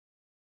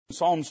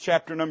Psalms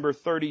chapter number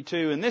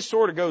 32, and this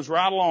sort of goes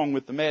right along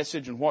with the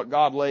message and what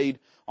God laid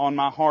on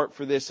my heart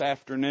for this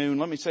afternoon.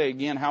 Let me say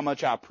again how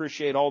much I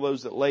appreciate all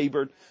those that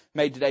labored,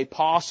 made today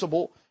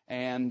possible,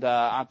 and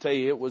I tell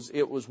you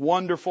it was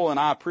wonderful, and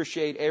I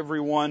appreciate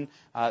everyone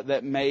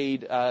that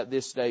made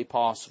this day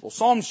possible.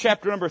 Psalms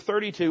chapter number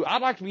 32.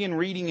 I'd like to begin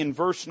reading in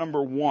verse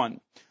number 1.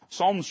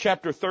 Psalms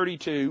chapter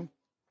 32.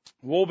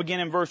 We'll begin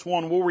in verse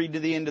 1. We'll read to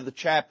the end of the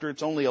chapter.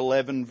 It's only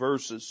 11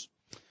 verses.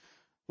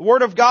 The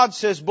Word of God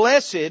says,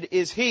 "Blessed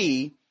is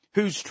he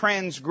whose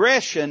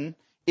transgression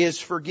is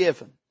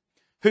forgiven,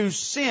 whose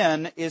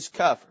sin is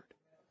covered.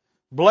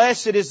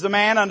 Blessed is the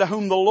man unto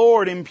whom the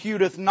Lord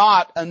imputeth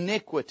not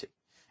iniquity,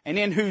 and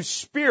in whose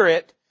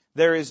spirit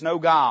there is no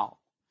guile.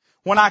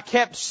 When I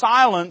kept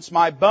silence,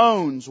 my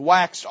bones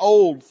waxed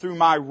old through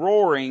my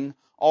roaring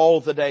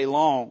all the day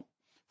long.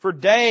 For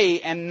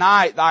day and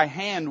night thy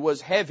hand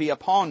was heavy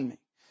upon me.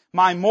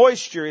 My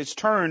moisture is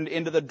turned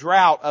into the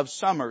drought of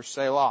summer,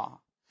 Selah.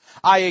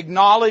 I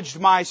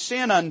acknowledged my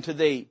sin unto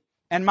thee,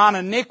 and mine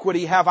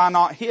iniquity have I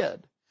not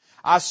hid.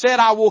 I said,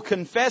 I will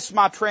confess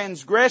my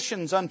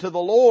transgressions unto the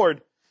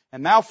Lord,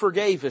 and thou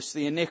forgavest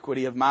the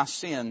iniquity of my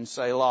sin,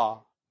 Selah.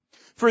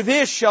 For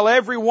this shall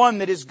every one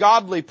that is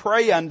godly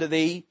pray unto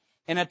thee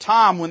in a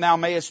time when thou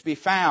mayest be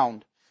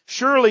found.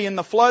 Surely in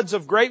the floods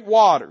of great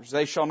waters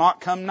they shall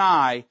not come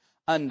nigh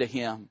unto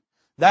him.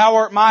 Thou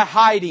art my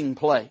hiding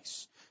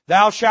place.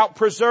 Thou shalt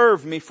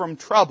preserve me from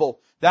trouble.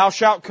 Thou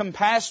shalt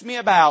compass me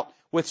about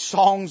with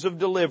songs of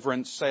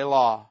deliverance,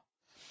 Selah.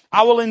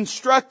 I will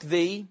instruct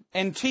thee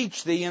and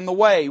teach thee in the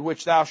way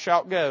which thou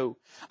shalt go.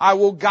 I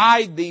will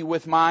guide thee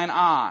with mine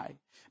eye.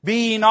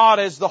 Be ye not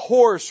as the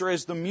horse or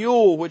as the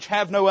mule which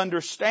have no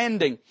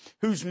understanding,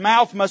 whose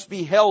mouth must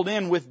be held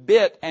in with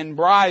bit and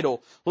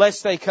bridle,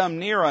 lest they come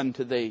near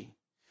unto thee.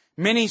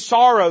 Many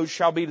sorrows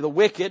shall be to the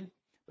wicked,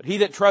 but he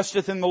that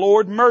trusteth in the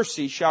Lord,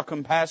 mercy shall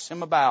compass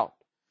him about.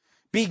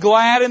 Be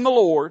glad in the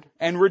Lord,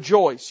 and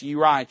rejoice, ye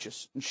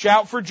righteous, and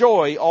shout for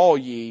joy, all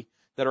ye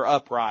that are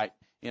upright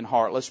in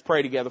heart." Let's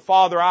pray together.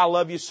 Father, I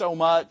love you so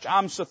much.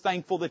 I'm so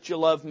thankful that you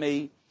love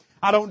me.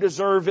 I don't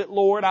deserve it,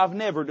 Lord. I've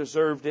never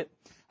deserved it.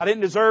 I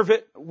didn't deserve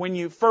it when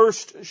you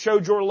first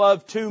showed your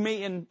love to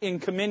me in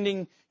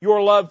commending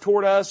your love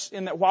toward us,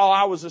 in that while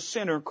I was a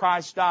sinner,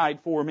 Christ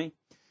died for me.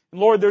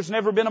 And Lord, there's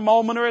never been a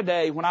moment or a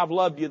day when I've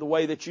loved you the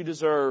way that you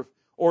deserve,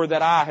 or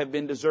that I have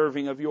been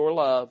deserving of your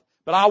love.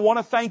 But I want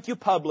to thank you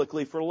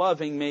publicly for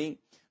loving me,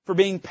 for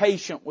being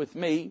patient with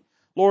me.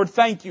 Lord,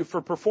 thank you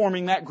for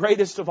performing that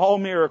greatest of all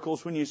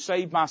miracles when you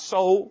saved my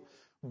soul,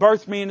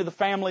 birthed me into the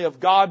family of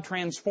God,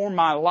 transformed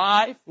my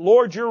life.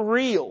 Lord, you're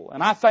real,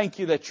 and I thank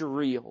you that you're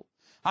real.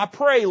 I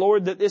pray,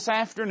 Lord, that this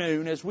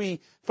afternoon, as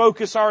we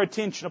focus our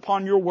attention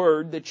upon your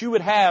word, that you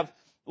would have,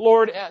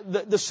 Lord,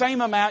 the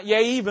same amount,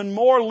 yea, even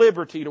more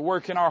liberty to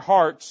work in our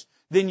hearts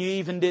than you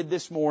even did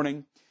this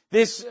morning.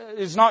 This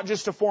is not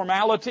just a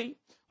formality.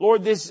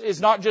 Lord, this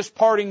is not just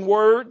parting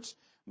words,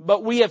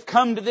 but we have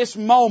come to this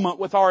moment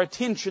with our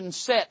attention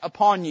set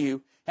upon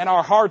you and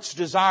our hearts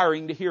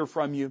desiring to hear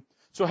from you.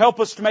 So help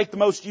us to make the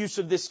most use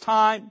of this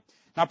time.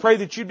 And I pray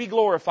that you'd be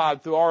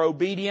glorified through our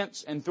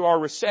obedience and through our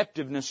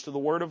receptiveness to the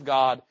Word of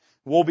God.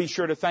 We'll be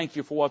sure to thank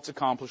you for what's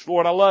accomplished.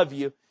 Lord, I love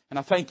you, and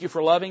I thank you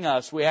for loving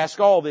us. We ask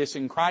all this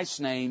in Christ's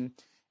name.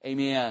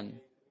 Amen.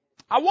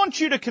 I want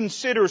you to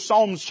consider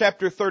Psalms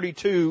chapter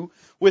 32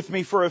 with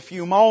me for a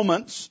few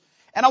moments.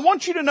 And I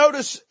want you to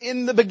notice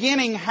in the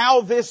beginning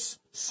how this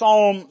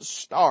psalm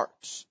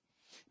starts.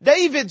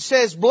 David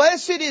says,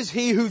 "Blessed is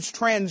he whose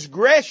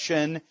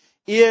transgression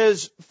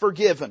is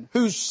forgiven,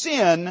 whose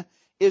sin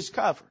is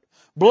covered.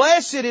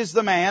 Blessed is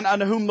the man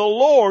unto whom the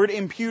Lord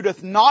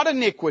imputeth not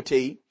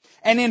iniquity,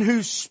 and in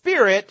whose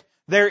spirit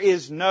there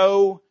is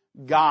no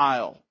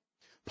guile."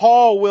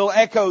 Paul will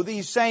echo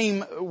these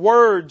same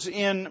words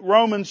in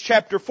Romans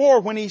chapter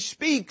 4 when he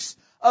speaks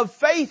of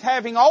faith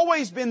having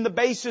always been the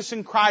basis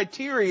and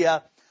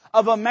criteria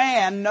of a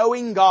man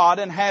knowing God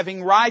and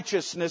having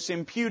righteousness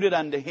imputed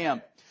unto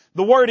him.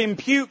 The word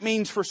impute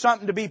means for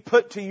something to be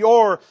put to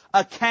your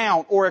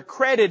account or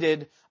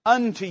accredited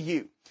unto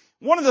you.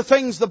 One of the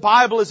things the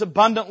Bible is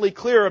abundantly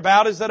clear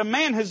about is that a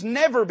man has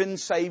never been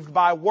saved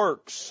by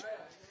works.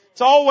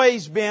 It's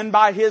always been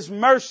by His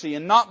mercy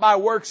and not by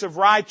works of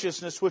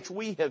righteousness which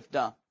we have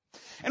done.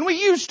 And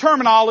we use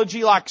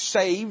terminology like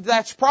saved.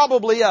 That's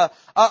probably a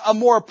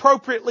more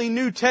appropriately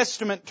New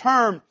Testament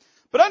term.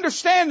 But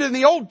understand in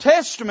the Old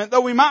Testament,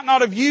 though we might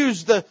not have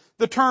used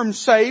the term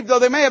saved, though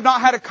they may have not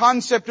had a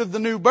concept of the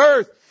new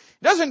birth,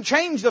 it doesn't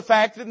change the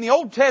fact that in the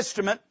Old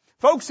Testament,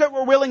 folks that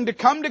were willing to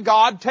come to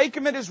God, take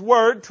Him at His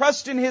word,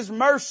 trust in His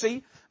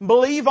mercy,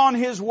 believe on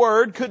His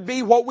word, could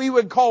be what we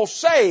would call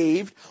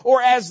saved,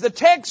 or as the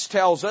text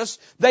tells us,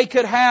 they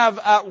could have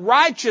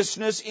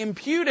righteousness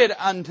imputed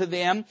unto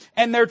them,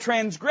 and their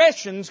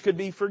transgressions could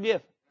be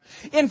forgiven.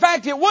 In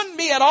fact, it wouldn't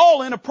be at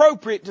all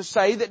inappropriate to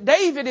say that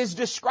David is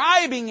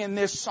describing in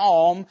this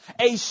psalm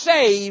a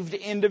saved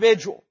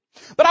individual.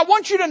 But I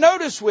want you to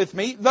notice with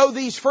me, though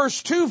these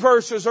first two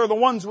verses are the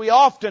ones we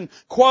often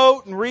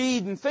quote and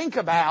read and think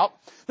about,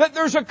 that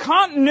there's a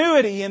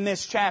continuity in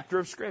this chapter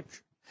of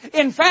Scripture.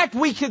 In fact,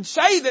 we could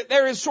say that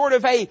there is sort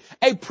of a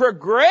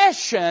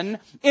progression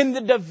in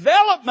the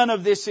development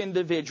of this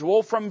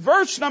individual from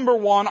verse number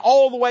 1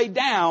 all the way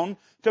down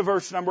to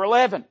verse number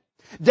 11.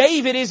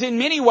 David is in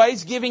many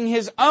ways giving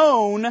his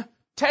own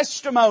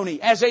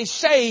testimony as a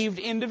saved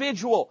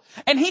individual.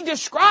 And he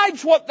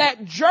describes what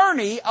that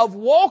journey of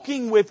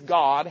walking with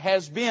God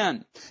has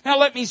been. Now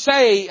let me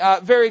say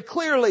very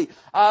clearly,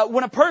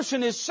 when a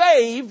person is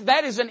saved,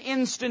 that is an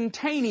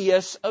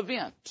instantaneous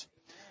event.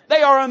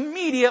 They are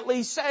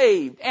immediately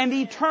saved and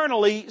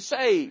eternally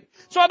saved.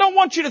 So I don't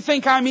want you to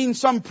think I mean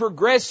some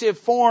progressive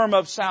form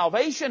of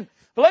salvation.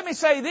 But let me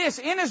say this,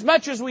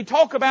 inasmuch as we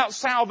talk about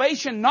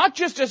salvation, not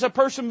just as a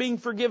person being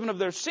forgiven of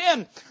their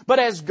sin, but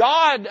as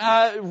God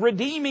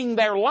redeeming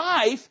their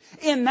life,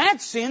 in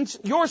that sense,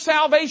 your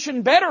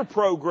salvation better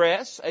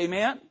progress.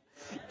 Amen.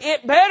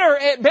 It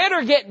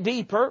better get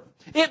deeper.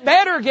 It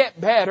better get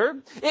better.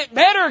 It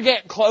better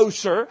get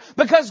closer,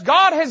 because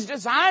God has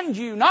designed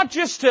you not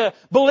just to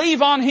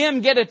believe on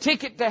Him, get a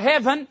ticket to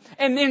heaven,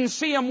 and then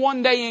see Him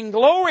one day in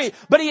glory,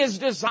 but He has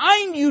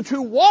designed you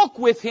to walk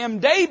with Him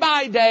day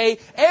by day,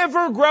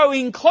 ever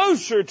growing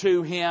closer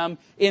to Him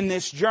in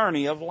this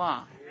journey of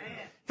life.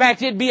 In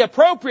fact, it'd be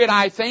appropriate,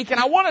 I think, and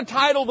I want to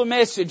title the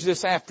message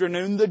this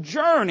afternoon, The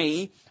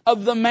Journey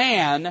of the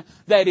Man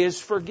That Is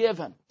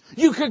Forgiven.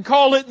 You could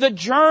call it the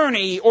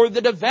journey or the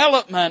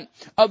development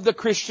of the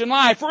Christian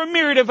life, or a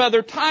myriad of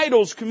other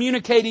titles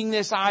communicating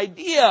this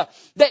idea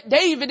that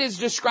David is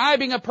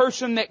describing a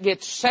person that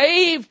gets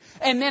saved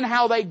and then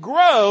how they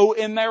grow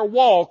in their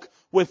walk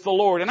with the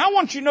Lord. And I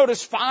want you to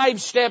notice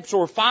 5 steps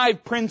or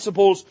 5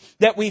 principles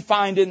that we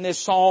find in this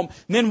psalm.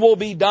 And then we'll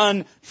be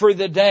done for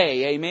the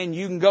day. Amen.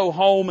 You can go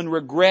home and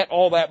regret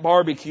all that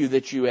barbecue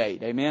that you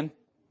ate. Amen.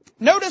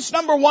 Notice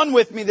number 1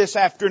 with me this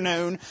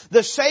afternoon,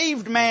 the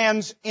saved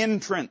man's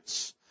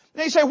entrance.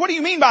 Now you say, what do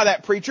you mean by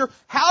that, preacher?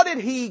 How did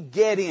he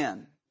get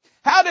in?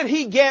 How did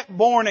he get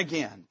born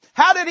again?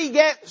 How did he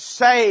get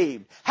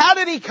saved? How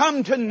did he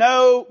come to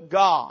know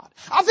God?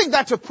 I think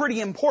that's a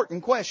pretty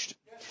important question.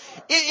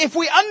 If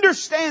we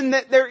understand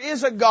that there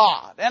is a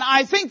God, and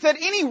I think that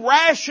any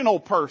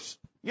rational person,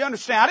 you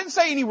understand, I didn't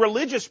say any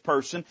religious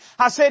person,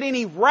 I said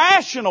any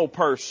rational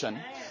person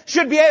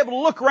should be able to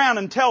look around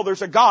and tell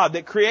there's a God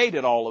that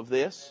created all of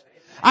this.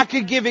 I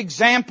could give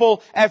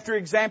example after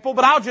example,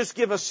 but I'll just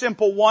give a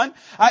simple one.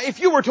 If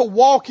you were to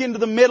walk into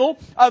the middle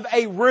of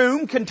a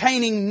room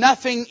containing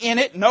nothing in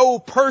it, no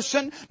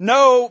person,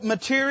 no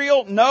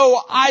material,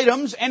 no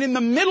items, and in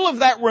the middle of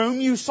that room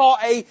you saw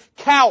a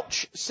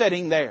couch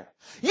sitting there,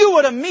 you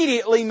would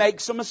immediately make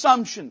some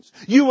assumptions.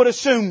 You would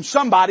assume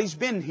somebody's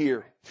been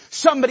here.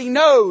 Somebody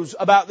knows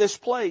about this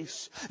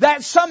place.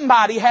 That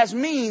somebody has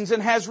means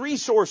and has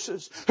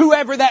resources.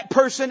 Whoever that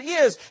person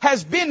is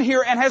has been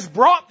here and has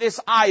brought this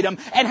item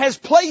and has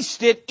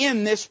placed it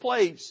in this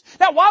place.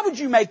 Now, why would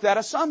you make that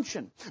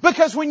assumption?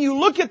 Because when you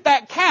look at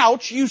that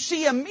couch, you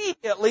see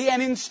immediately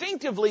and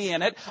instinctively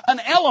in it an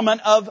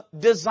element of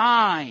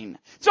design.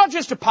 It's not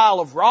just a pile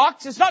of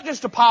rocks. It's not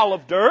just a pile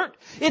of dirt.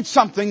 It's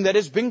something that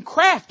has been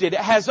crafted. It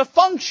has a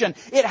function.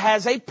 It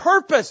has a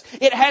purpose.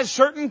 It has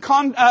certain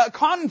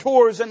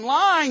contours and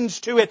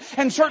lines to it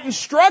and certain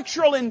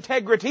structural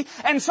integrity.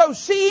 And so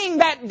seeing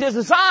that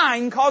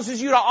design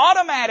causes you to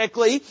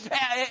automatically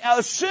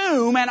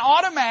assume and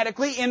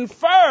automatically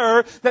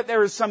infer that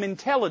there is some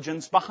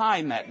intelligence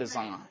behind that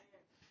design.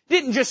 It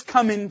didn't just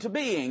come into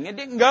being. It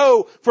didn't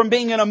go from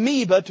being an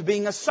amoeba to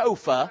being a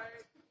sofa.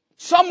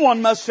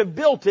 Someone must have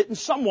built it and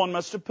someone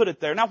must have put it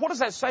there. Now, what does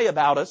that say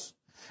about us?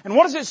 And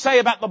what does it say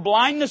about the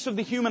blindness of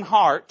the human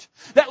heart?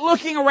 That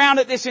looking around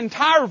at this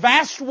entire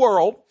vast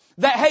world,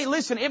 that, hey,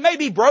 listen, it may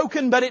be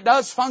broken, but it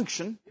does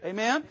function.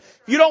 Amen?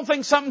 If you don't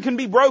think something can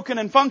be broken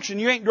and function,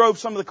 you ain't drove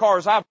some of the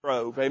cars I've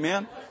drove.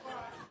 Amen?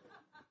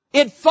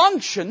 It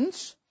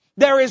functions.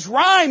 There is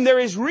rhyme, there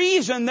is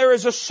reason, there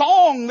is a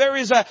song, there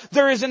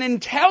is an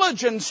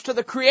intelligence to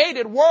the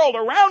created world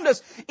around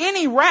us.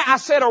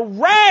 A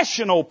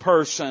rational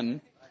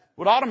person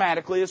would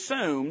automatically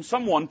assume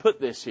someone put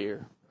this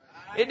here.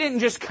 It didn't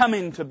just come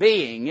into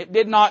being. It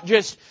did not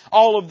just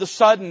all of the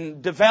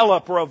sudden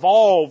develop or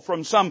evolve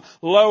from some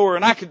lower,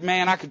 and I could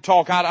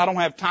talk, I don't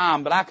have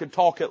time, but I could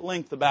talk at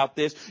length about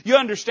this. You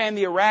understand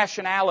the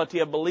irrationality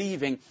of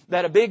believing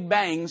that a big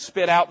bang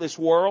spit out this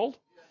world?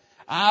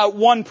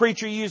 One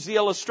preacher used the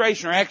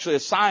illustration, or actually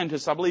a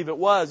scientist, I believe it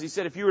was. He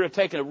said if you were to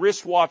take a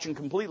wristwatch and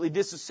completely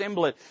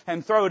disassemble it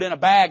and throw it in a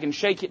bag and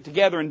shake it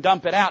together and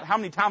dump it out, how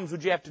many times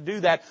would you have to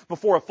do that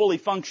before a fully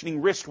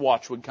functioning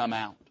wristwatch would come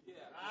out?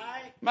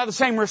 By the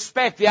same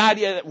respect, the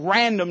idea that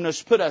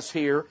randomness put us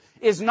here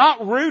is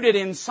not rooted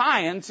in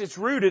science, it's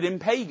rooted in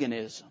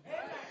paganism.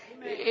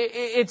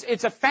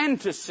 It's a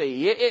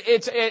fantasy.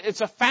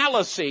 It's a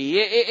fallacy.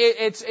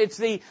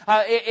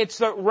 It's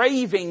the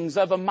ravings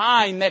of a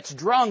mind that's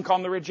drunk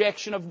on the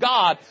rejection of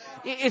God.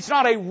 It's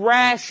not a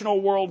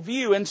rational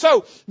worldview. And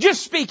so,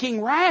 just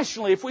speaking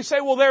rationally, if we say,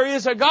 well, there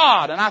is a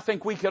God, and I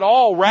think we could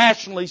all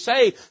rationally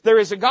say there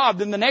is a God,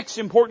 then the next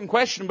important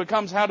question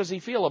becomes, how does He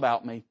feel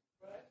about me?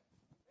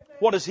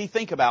 What does He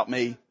think about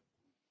me?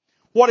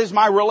 What is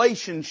my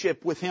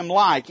relationship with Him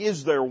like?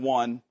 Is there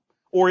one?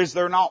 Or is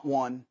there not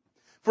one?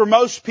 For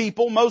most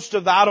people, most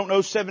of the,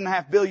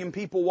 7.5 billion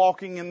people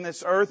walking in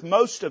this earth,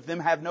 most of them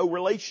have no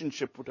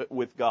relationship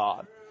with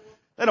God.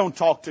 They don't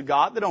talk to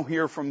God. They don't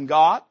hear from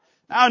God.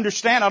 Now, I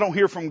understand I don't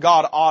hear from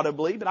God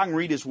audibly, but I can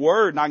read His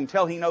Word and I can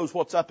tell He knows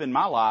what's up in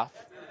my life.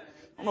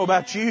 I don't know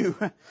about you.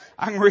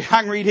 I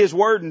can read His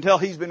Word and tell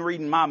He's been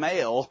reading my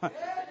mail.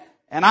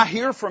 And I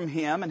hear from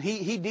Him and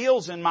He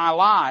deals in my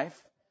life.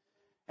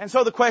 And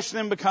so the question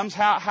then becomes,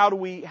 how do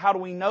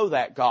we know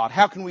that God?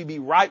 How can we be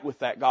right with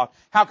that God?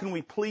 How can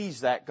we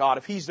please that God?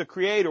 If He's the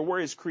Creator, we're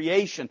His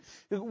creation.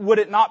 Would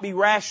it not be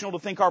rational to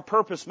think our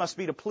purpose must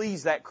be to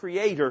please that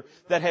Creator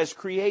that has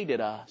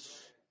created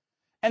us?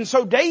 And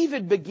so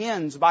David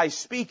begins by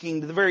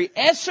speaking to the very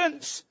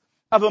essence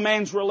of a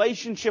man's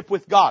relationship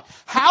with God.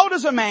 How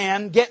does a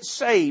man get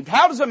saved?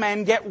 How does a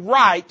man get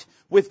right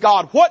with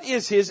God? What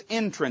is his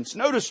entrance?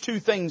 Notice two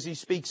things he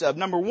speaks of.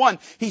 Number one,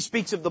 he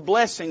speaks of the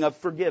blessing of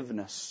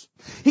forgiveness.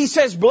 He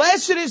says,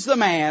 blessed is the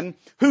man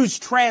whose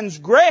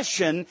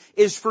transgression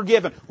is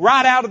forgiven.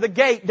 Right out of the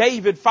gate,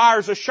 David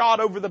fires a shot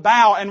over the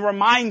bow and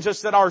reminds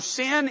us that our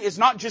sin is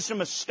not just a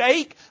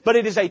mistake, but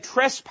it is a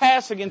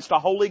trespass against a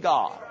holy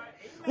God.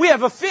 We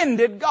have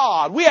offended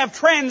God. We have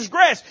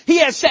transgressed. He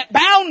has set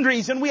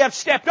boundaries and we have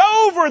stepped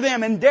over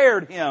them and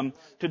dared Him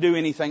to do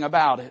anything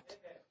about it.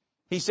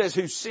 He says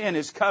whose sin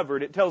is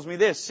covered. It tells me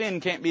this: sin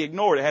can't be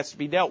ignored. It has to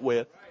be dealt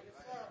with.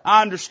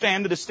 I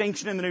understand the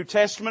distinction in the New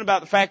Testament about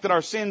the fact that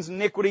our sins and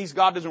iniquities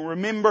God doesn't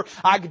remember.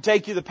 I could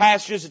take you the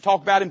passages that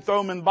talk about Him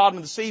throwing them in the bottom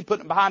of the sea, putting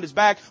them behind His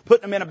back,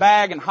 putting them in a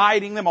bag and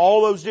hiding them,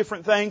 all those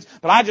different things.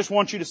 But I just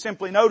want you to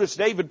simply notice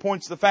David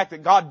points to the fact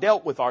that God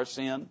dealt with our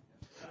sin,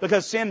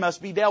 because sin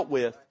must be dealt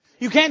with.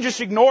 You can't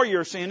just ignore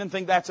your sin and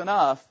think that's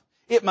enough.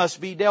 It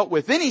must be dealt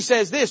with. Then he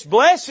says this: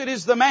 blessed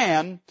is the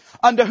man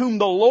unto whom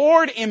the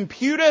Lord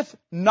imputeth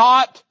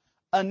not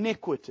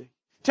iniquity.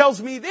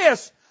 Tells me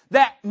this,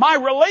 that my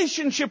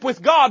relationship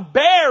with God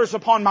bears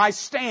upon my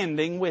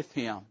standing with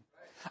Him.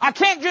 I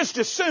can't just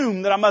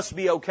assume that I must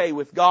be okay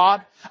with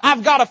God.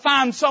 I've got to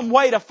find some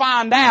way to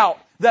find out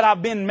that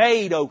I've been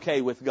made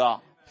okay with God.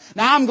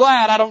 Now, I'm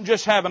glad I don't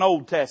just have an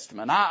Old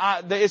Testament.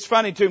 It's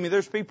funny to me,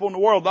 there's people in the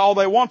world, all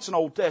they want's an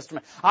Old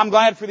Testament. I'm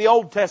glad for the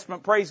Old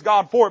Testament, praise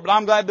God for it, but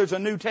I'm glad there's a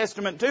New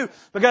Testament too,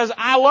 because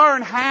I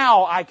learn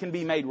how I can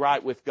be made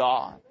right with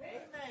God.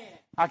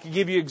 I could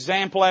give you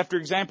example after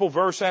example,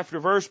 verse after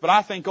verse, but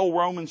I think old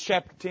Romans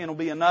chapter 10 will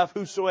be enough.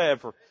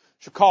 Whosoever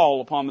shall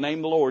call upon the name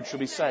of the Lord shall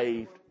be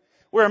saved.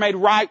 We're made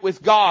right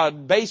with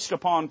God based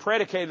upon,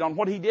 predicated on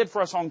what He did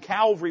for us on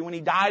Calvary when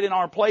He died in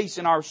our place,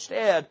 in our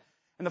stead.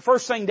 And the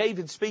first thing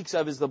David speaks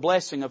of is the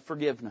blessing of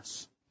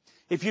forgiveness.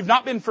 If you've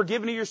not been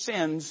forgiven of your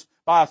sins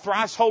by a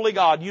thrice holy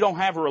God, you don't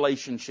have a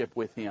relationship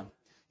with Him.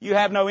 You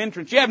have no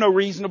entrance. You have no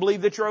reason to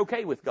believe that you're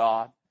okay with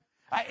God.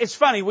 It's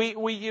funny,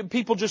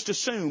 people just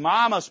assume,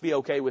 I must be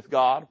okay with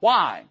God.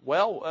 Why?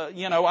 Well,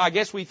 I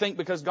guess we think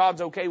because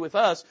God's okay with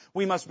us,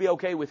 we must be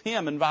okay with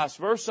Him and vice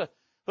versa.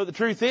 But the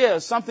truth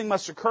is, something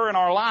must occur in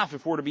our life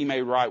if we're to be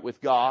made right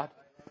with God.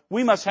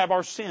 We must have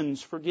our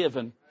sins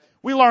forgiven.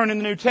 We learn in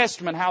the New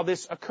Testament how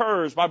this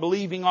occurs by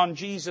believing on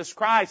Jesus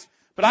Christ.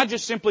 But I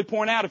just simply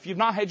point out, if you've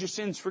not had your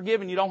sins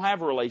forgiven, you don't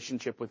have a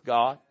relationship with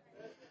God.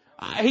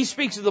 He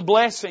speaks of the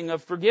blessing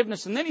of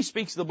forgiveness, and then he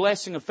speaks of the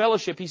blessing of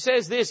fellowship. He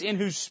says this: in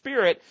whose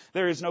spirit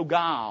there is no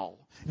guile.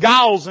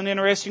 Guile's an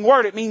interesting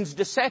word. It means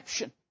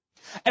deception.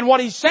 And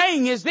what he's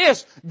saying is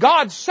this: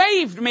 God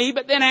saved me,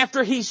 but then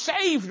after He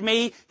saved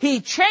me, He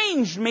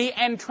changed me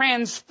and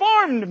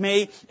transformed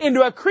me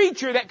into a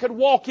creature that could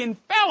walk in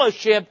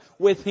fellowship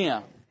with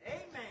Him.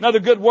 Another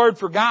good word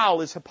for guile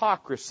is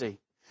hypocrisy.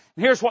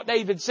 And here's what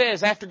David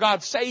says: after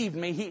God saved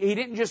me, He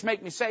didn't just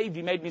make me saved,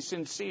 He made me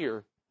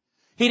sincere.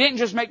 He didn't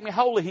just make me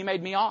holy, He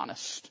made me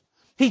honest.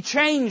 He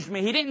changed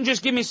me. He didn't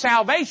just give me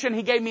salvation,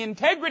 He gave me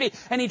integrity,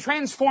 and He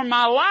transformed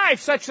my life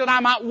such that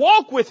I might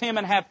walk with Him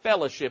and have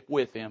fellowship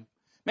with Him.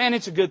 Man,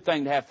 it's a good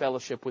thing to have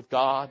fellowship with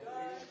God.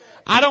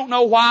 I don't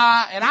know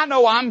why, and I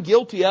know I'm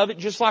guilty of it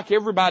just like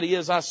everybody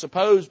is, I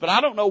suppose, but I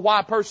don't know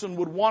why a person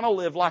would want to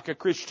live like a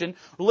Christian,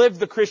 live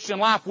the Christian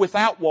life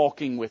without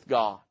walking with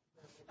God.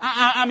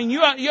 I mean,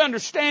 you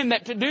understand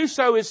that to do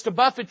so is to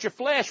buffet your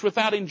flesh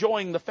without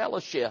enjoying the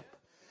fellowship.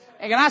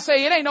 And can I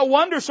say, it ain't no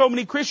wonder so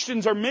many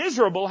Christians are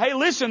miserable. Hey,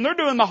 listen, they're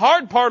doing the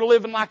hard part of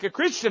living like a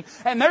Christian,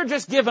 and they're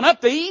just giving up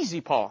the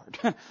easy part.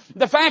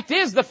 The fact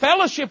is, the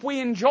fellowship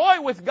we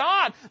enjoy with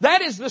God,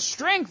 that is the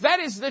strength, that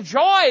is the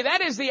joy,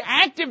 that is the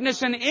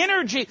activeness and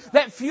energy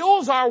that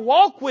fuels our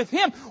walk with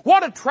Him.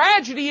 What a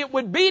tragedy it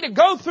would be to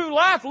go through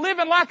life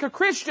living like a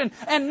Christian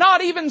and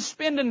not even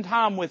spending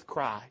time with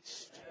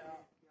Christ.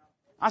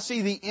 I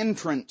see the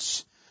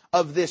entrance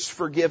of this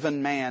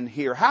forgiven man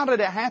here. How did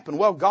it happen?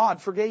 Well,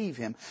 God forgave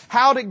him.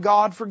 How did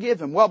God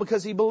forgive him? Well,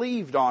 because he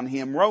believed on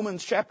him.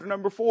 Romans chapter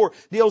number 4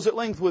 deals at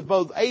length with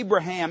both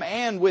Abraham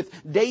and with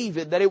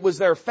David, that it was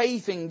their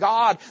faith in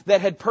God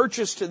that had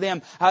purchased to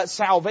them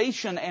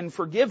salvation and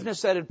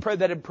forgiveness that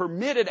had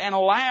permitted and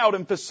allowed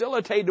and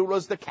facilitated,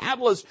 was the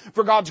catalyst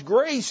for God's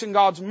grace and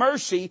God's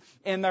mercy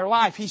in their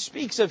life. He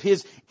speaks of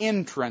his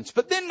entrance.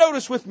 But then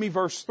notice with me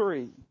verse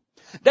 3.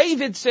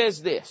 David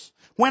says this,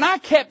 "When I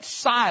kept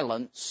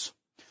silence,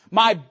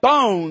 my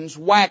bones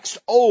waxed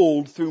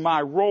old through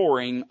my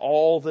roaring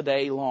all the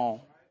day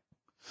long.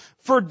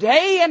 For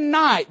day and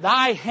night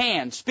thy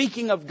hand,"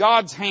 speaking of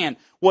God's hand,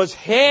 "was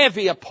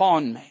heavy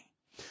upon me.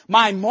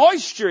 My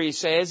moisture," he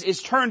says,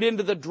 "is turned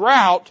into the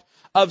drought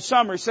of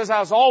summer." He says, I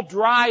was all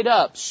dried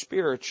up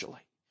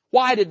spiritually.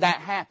 Why did that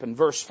happen?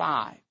 Verse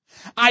 5.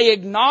 "I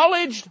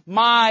acknowledged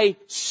my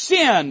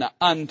sin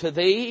unto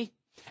thee,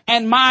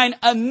 and mine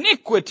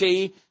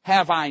iniquity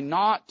have I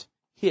not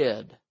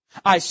hid.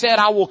 I said,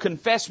 I will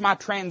confess my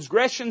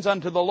transgressions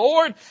unto the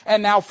Lord,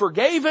 and thou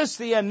forgavest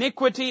the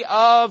iniquity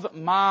of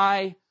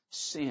my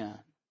sin."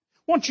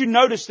 I want you to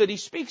notice that he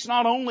speaks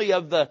not only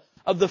of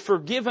the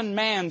forgiven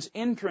man's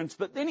entrance,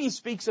 but then he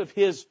speaks of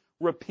his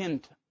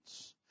repentance.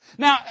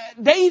 Now,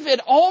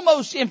 David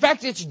almost, in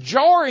fact, it's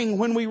jarring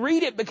when we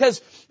read it because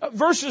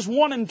verses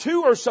 1 and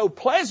 2 are so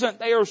pleasant,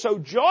 they are so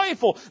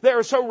joyful, they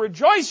are so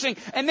rejoicing.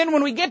 And then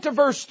when we get to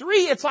verse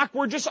 3, it's like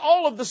we're just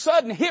all of a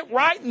sudden hit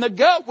right in the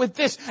gut with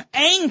this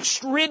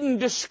angst-ridden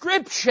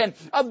description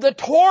of the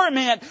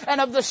torment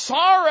and of the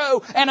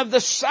sorrow and of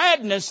the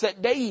sadness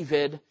that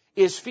David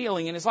is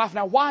feeling in his life.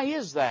 Now, why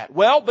is that?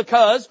 Well,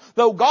 because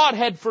though God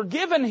had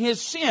forgiven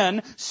his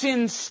sin,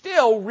 sin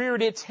still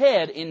reared its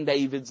head in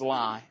David's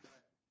life.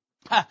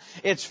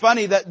 It's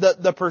funny that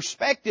the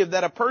perspective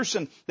that a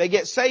person, they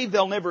get saved,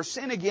 they'll never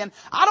sin again.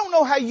 I don't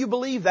know how you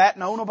believe that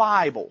and own a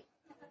Bible.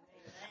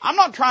 I'm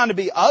not trying to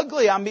be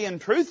ugly, I'm being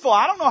truthful.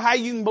 I don't know how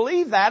you can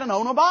believe that and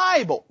own a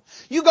Bible.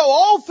 You go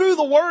all through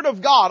the Word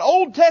of God,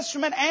 Old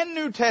Testament and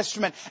New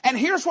Testament, and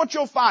here's what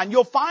you'll find.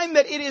 You'll find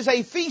that it is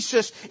a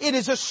thesis, it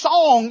is a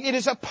song, it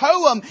is a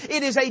poem,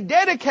 it is a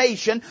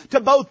dedication to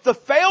both the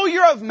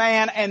failure of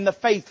man and the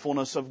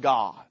faithfulness of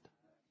God.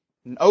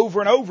 And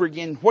over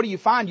again, what do you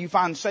find? You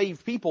find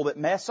saved people that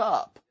mess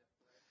up.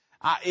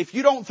 If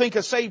you don't think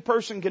a saved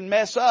person can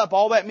mess up,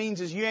 all that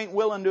means is you ain't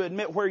willing to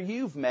admit where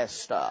you've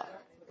messed up.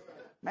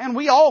 Man,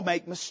 we all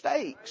make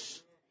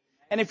mistakes.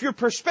 And if your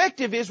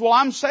perspective is, well,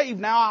 I'm saved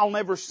now, I'll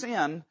never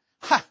sin.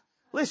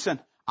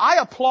 Listen, I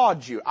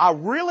applaud you. I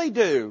really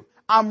do.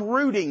 I'm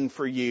rooting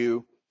for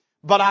you,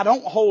 but I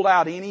don't hold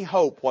out any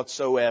hope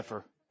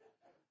whatsoever.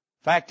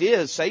 Fact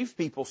is, saved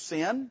people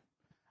sin.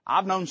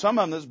 I've known some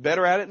of them that's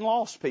better at it than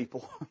lost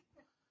people.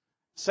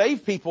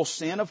 Saved people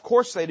sin, of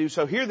course they do.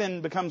 So here then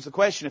becomes the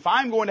question, if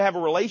I'm going to have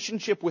a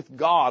relationship with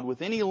God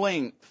with any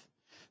length,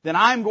 then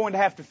I'm going to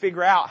have to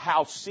figure out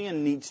how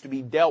sin needs to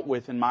be dealt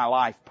with in my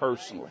life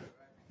personally.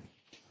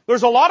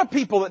 There's a lot of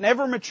people that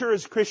never mature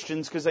as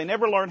Christians because they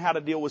never learn how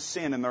to deal with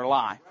sin in their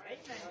life.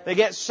 They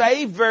get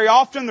saved very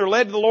often. They're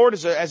led to the Lord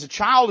as a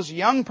child, as a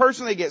young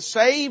person. They get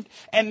saved,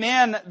 and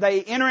then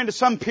they enter into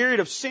some period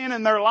of sin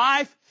in their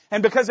life.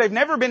 And because they've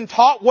never been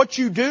taught what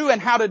you do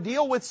and how to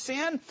deal with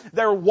sin,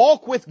 their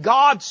walk with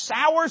God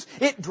sours.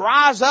 It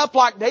dries up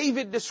like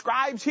David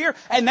describes here,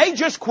 and they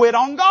just quit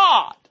on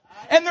God.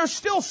 And they're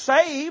still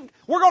saved.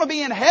 We're going to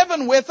be in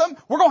heaven with them.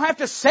 We're going to have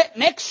to sit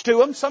next to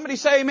them. Somebody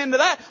say amen to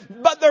that.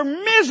 But they're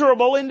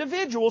miserable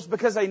individuals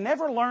because they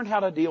never learned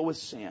how to deal with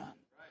sin.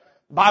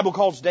 The Bible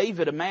calls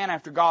David a man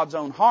after God's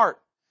own heart.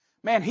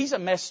 Man, he's a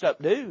messed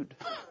up dude.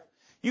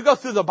 You go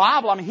through the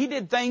Bible, I mean, he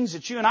did things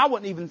that you and I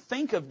wouldn't even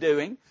think of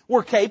doing.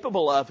 We're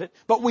capable of it,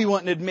 but we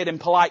wouldn't admit in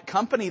polite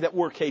company that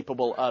we're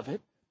capable of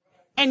it.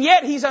 And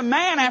yet he's a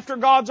man after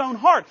God's own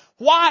heart.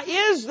 Why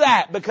is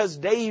that? Because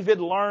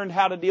David learned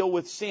how to deal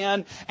with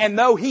sin, and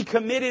though he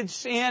committed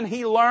sin,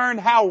 he learned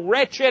how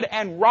wretched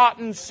and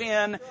rotten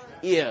sin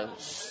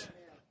is.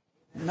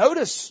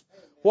 Notice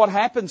what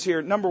happens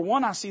here. Number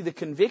one, I see the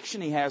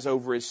conviction he has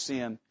over his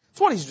sin.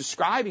 That's what he's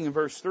describing in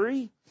verse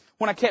 3.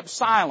 When I kept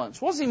silence.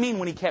 What does he mean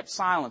when he kept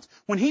silence?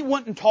 When he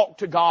went and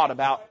talked to God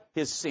about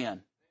his sin.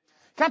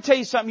 Can I tell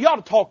you something? You ought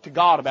to talk to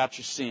God about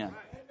your sin.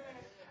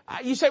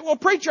 You say, well,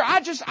 preacher, I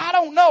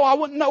don't know. I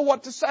wouldn't know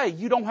what to say.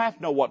 You don't have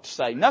to know what to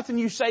say. Nothing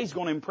you say is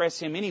going to impress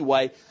Him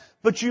anyway.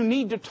 But you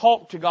need to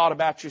talk to God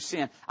about your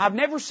sin. I've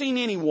never seen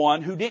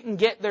anyone who didn't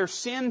get their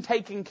sin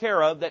taken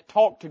care of that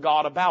talked to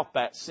God about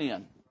that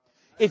sin.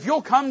 If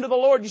you'll come to the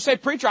Lord, you say,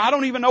 preacher, I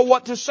don't even know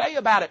what to say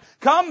about it.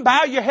 Come,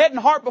 bow your head and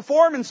heart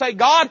before Him and say,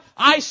 God,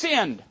 I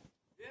sinned.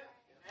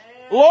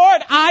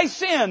 Lord, I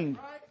sinned.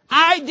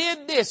 I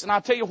did this. And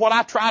I'll tell you what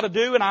I try to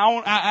do, and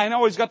I ain't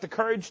always got the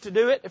courage to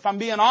do it, if I'm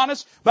being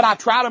honest, but I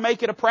try to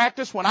make it a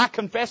practice. When I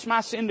confess my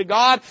sin to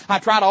God, I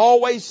try to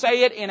always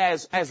say it in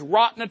as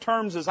rotten a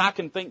terms as I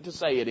can think to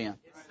say it in.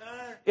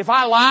 If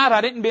I lied,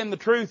 I didn't bend the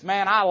truth,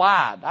 man, I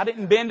lied. I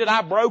didn't bend it,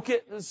 I broke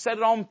it, set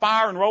it on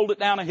fire and rolled it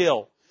down a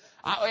hill.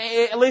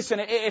 Listen,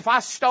 if I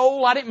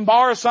stole, I didn't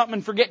borrow something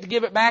and forget to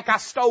give it back, I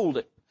stole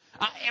it.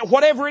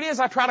 Whatever it is,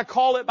 I try to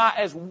call it by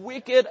as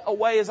wicked a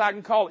way as I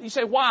can call it. You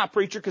say, why,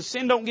 preacher? Because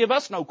sin don't give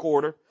us no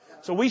quarter.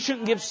 So we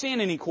shouldn't give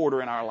sin any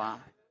quarter in our life.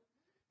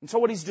 And so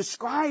what he's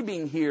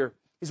describing here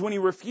is when he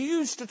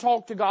refused to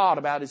talk to God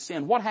about his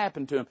sin, what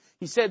happened to him?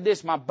 He said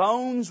this, my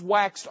bones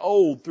waxed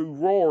old through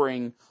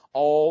roaring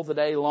all the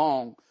day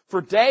long.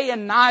 For day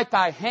and night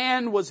thy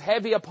hand was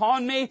heavy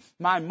upon me.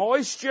 My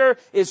moisture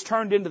is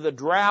turned into the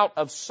drought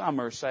of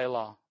summer,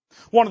 Selah.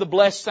 One of the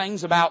blessed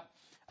things about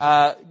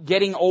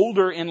getting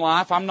older in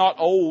life, I'm not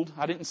old.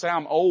 I didn't say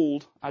I'm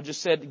old. I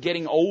just said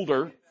getting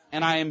older.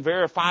 And I am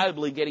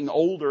verifiably getting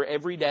older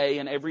every day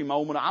and every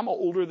moment. I'm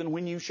older than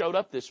when you showed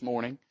up this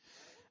morning.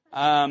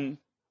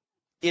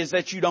 Is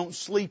that you don't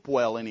sleep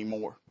well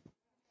anymore.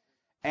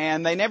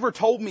 And they never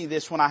told me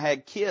this when I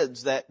had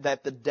kids,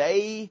 that the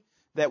day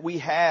that we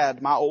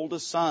had my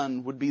oldest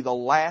son would be the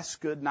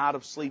last good night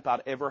of sleep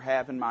I'd ever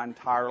have in my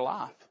entire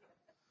life.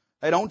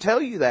 They don't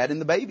tell you that in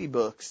the baby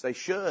books. They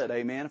should,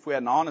 amen. If we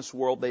had an honest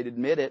world, they'd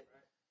admit it.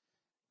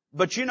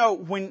 But you know,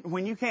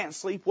 when you can't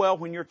sleep well,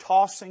 when you're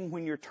tossing,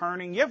 when you're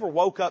turning, you ever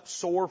woke up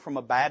sore from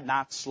a bad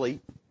night's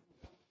sleep?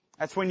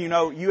 That's when you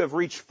know you have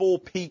reached full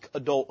peak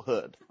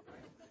adulthood.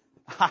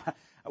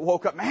 I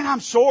woke up, man, I'm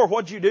sore.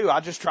 What'd you do? I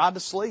just tried to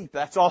sleep.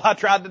 That's all I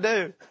tried to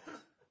do.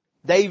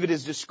 David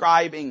is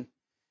describing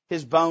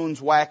his bones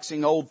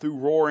waxing old through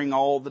roaring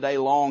all the day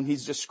long.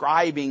 He's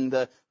describing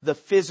the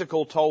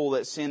physical toll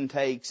that sin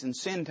takes. And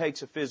sin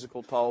takes a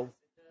physical toll.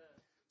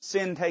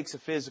 Sin takes a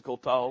physical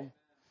toll.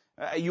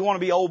 You want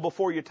to be old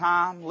before your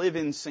time? Live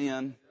in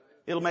sin.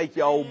 It'll make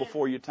you old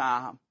before your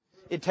time.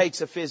 It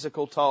takes a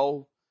physical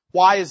toll.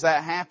 Why is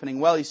that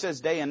happening? Well, he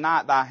says, day and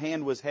night thy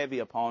hand was heavy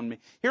upon me.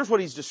 Here's what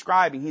he's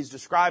describing. He's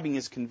describing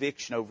his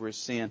conviction over his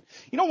sin.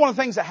 You know, one of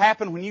the things that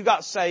happened when you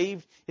got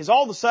saved is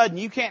all of a sudden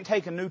you can't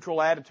take a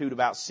neutral attitude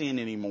about sin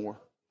anymore.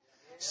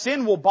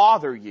 Sin will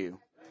bother you.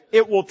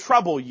 It will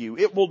trouble you.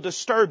 It will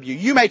disturb you.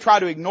 You may try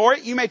to ignore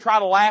it. You may try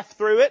to laugh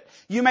through it.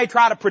 You may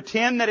try to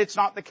pretend that it's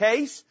not the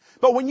case.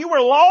 But when you were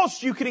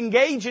lost, you could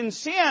engage in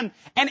sin,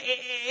 and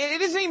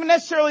it isn't even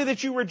necessarily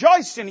that you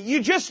rejoiced in it.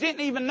 You just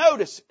didn't even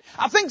notice it.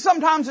 I think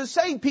sometimes as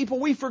saved people,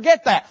 we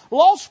forget that.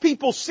 Lost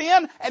people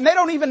sin, and they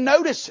don't even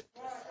notice it.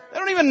 They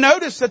don't even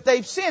notice that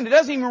they've sinned. It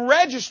doesn't even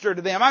register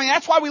to them. I mean,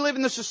 that's why we live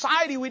in the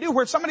society we do,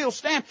 where somebody will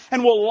stand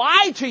and will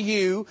lie to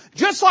you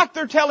just like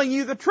they're telling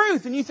you the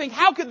truth. And you think,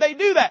 how could they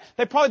do that?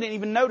 They probably didn't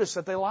even notice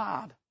that they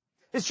lied.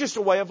 It's just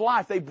a way of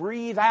life. They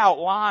breathe out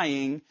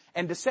lying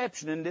and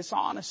deception and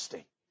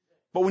dishonesty.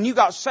 But when you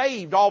got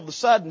saved, all of a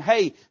sudden,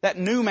 hey, that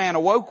new man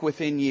awoke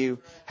within you.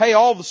 Hey,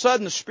 all of a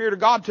sudden the Spirit of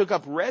God took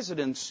up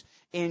residence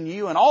in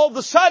you. And all of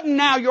a sudden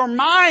now your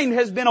mind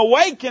has been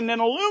awakened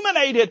and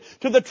illuminated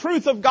to the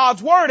truth of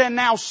God's Word. And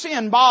now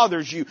sin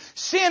bothers you.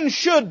 Sin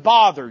should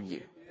bother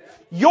you.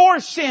 Your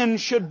sin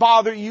should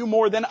bother you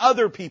more than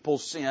other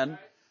people's sin.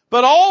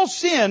 But all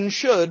sin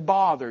should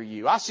bother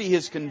you. I see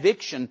his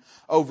conviction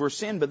over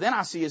sin, but then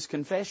I see his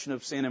confession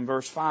of sin in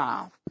verse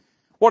 5.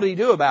 What did he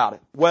do about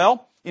it?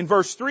 Well, in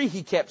verse 3,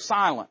 he kept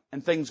silent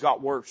and things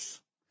got worse.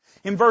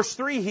 In verse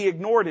 3, he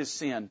ignored his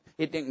sin.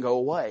 It didn't go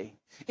away.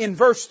 In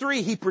verse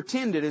 3, he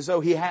pretended as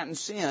though he hadn't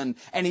sinned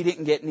and he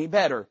didn't get any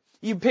better.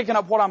 You picking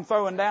up what I'm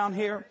throwing down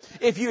here?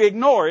 If you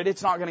ignore it,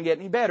 it's not going to get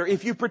any better.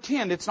 If you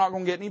pretend, it's not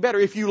going to get any better.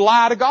 If you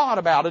lie to God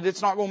about it,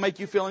 it's not going to make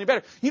you feel any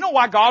better. You know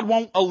why God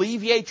won't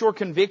alleviate your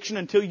conviction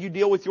until you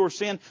deal with your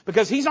sin?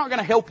 Because He's not going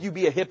to help you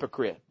be a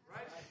hypocrite.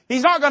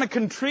 He's not going to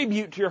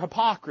contribute to your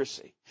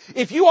hypocrisy.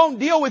 If you won't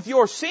deal with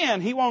your sin,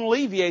 He won't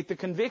alleviate the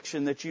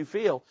conviction that you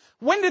feel.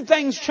 When did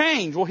things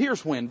change? Well,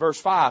 here's when. Verse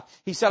 5.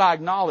 He said, I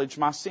acknowledge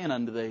my sin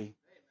unto Thee.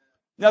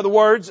 In other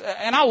words,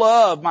 and I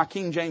love my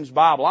King James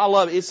Bible. I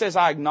love it. It says,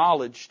 I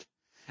acknowledged.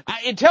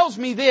 It tells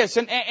me this,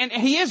 and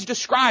he is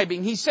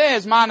describing. He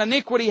says, mine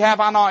iniquity have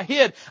I not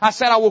hid. I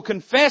said, I will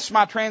confess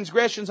my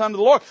transgressions unto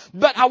the Lord.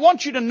 But I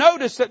want you to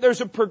notice that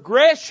there's a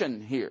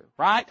progression here,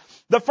 right?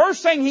 The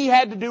first thing he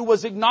had to do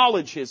was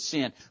acknowledge his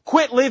sin.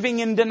 Quit living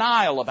in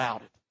denial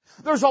about it.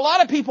 There's a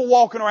lot of people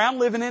walking around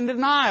living in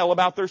denial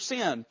about their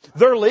sin.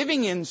 They're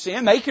living in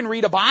sin. They can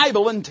read a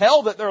Bible and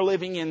tell that they're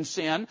living in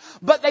sin.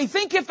 But they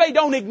think if they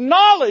don't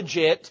acknowledge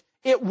it,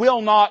 it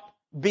will not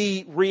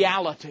be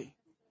reality.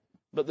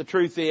 But the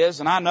truth is,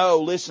 and I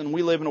know, listen,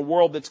 we live in a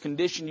world that's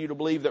conditioned you to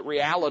believe that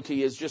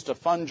reality is just a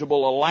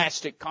fungible,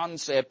 elastic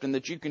concept and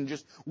that you can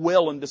just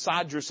will and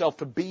decide yourself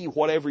to be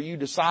whatever you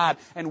decide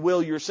and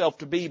will yourself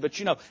to be. But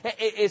you know,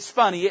 it's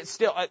funny. It's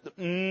still,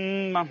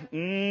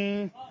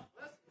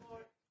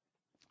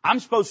 I'm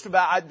supposed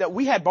to,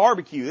 we had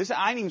barbecue.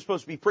 I ain't even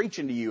supposed to be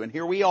preaching to you, and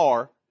here we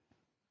are.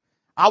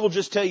 I will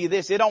just tell you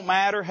this. It don't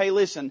matter. Hey,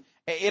 listen,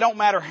 it don't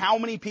matter how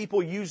many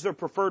people use their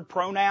preferred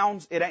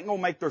pronouns. It ain't going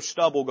to make their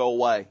stubble go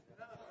away.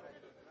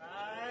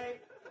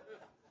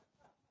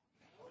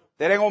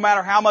 It ain't going to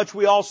matter how much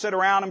we all sit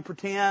around and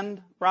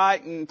pretend,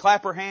 right, and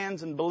clap our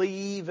hands and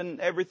believe and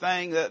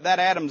everything. That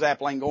Adam's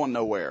apple ain't going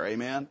nowhere.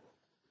 Amen.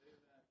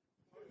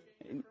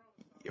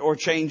 Or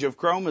change of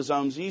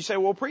chromosomes. And you say,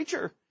 well,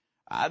 preacher,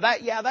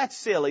 That's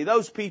silly.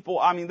 Those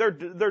people,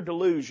 they're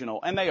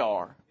delusional, and they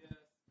are.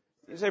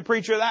 You say,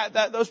 preacher,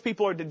 those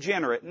people are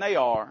degenerate, and they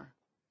are.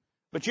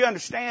 But you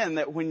understand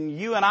that when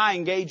you and I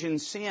engage in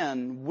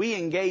sin, we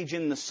engage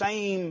in the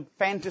same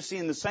fantasy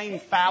and the same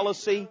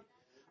fallacy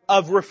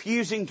of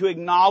refusing to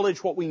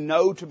acknowledge what we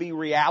know to be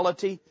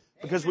reality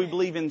because we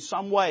believe in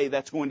some way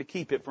that's going to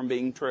keep it from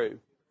being true.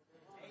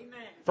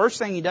 First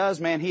thing he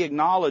does, man, he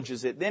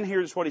acknowledges it. Then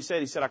here's what he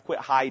said. He said, I quit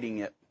hiding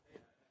it.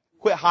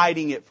 Quit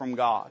hiding it from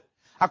God.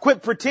 I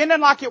quit pretending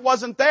like it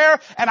wasn't there,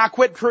 and I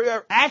quit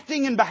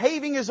acting and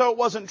behaving as though it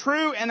wasn't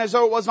true and as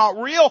though it was not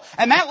real,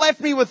 and that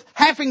left me with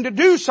having to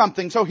do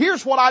something. So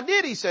here's what I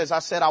did, he says. I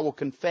said, I will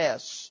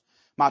confess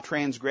my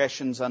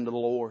transgressions unto the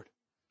Lord.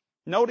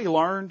 You know what he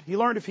learned? He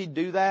learned if he'd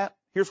do that,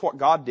 here's what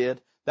God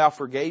did. Thou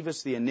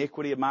forgavest the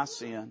iniquity of my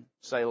sin.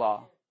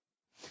 Selah.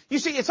 You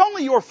see, it's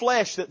only your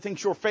flesh that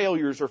thinks your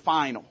failures are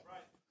final.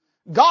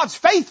 God's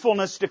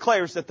faithfulness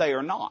declares that they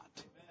are not.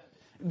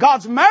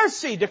 God's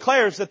mercy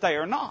declares that they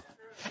are not.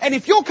 And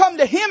if you'll come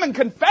to Him and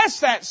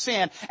confess that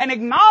sin and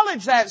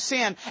acknowledge that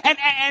sin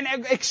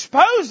and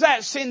expose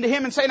that sin to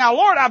Him and say, now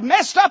Lord, I've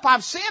messed up,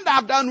 I've sinned,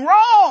 I've done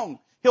wrong,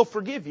 He'll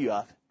forgive you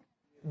of it.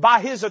 By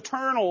His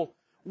eternal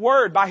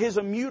Word, by His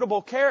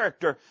immutable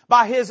character,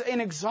 by His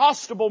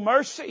inexhaustible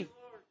mercy,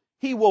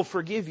 He will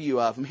forgive you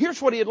of them.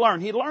 Here's what he had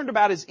learned. He had learned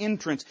about his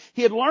entrance.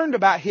 He had learned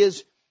about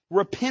his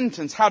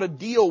repentance, how to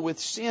deal with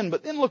sin.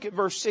 But then look at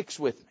verse 6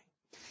 with me.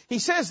 He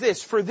says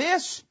this, for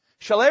this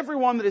shall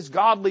everyone that is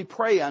godly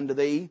pray unto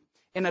thee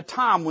in a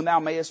time when thou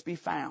mayest be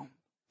found.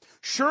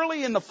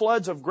 Surely in the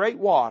floods of great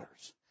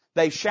waters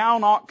they shall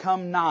not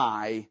come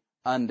nigh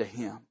unto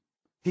him.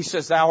 He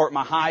says, thou art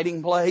my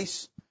hiding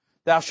place.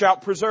 Thou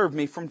shalt preserve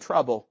me from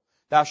trouble.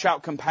 Thou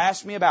shalt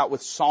compass me about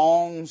with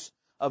songs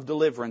of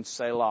deliverance,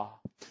 Selah.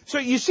 So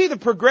you see the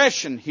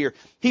progression here.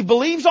 He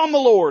believes on the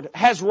Lord,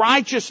 has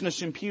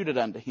righteousness imputed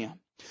unto him.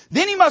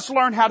 Then he must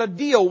learn how to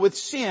deal with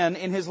sin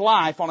in his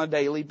life on a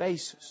daily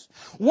basis.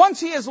 Once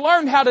he has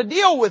learned how to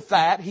deal with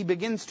that, he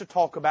begins to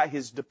talk about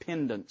his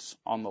dependence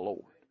on the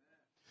Lord.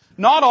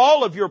 Not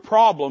all of your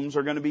problems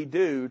are going to be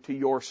due to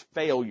your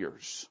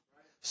failures.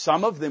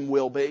 Some of them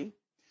will be.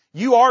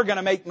 You are going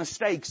to make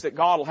mistakes that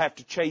God will have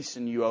to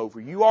chasten you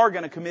over. You are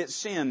going to commit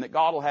sin that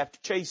God will have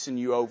to chasten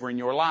you over in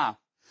your life.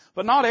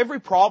 But not every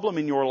problem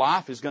in your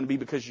life is going to be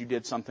because you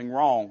did something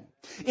wrong.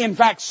 In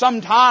fact,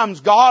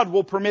 sometimes God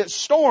will permit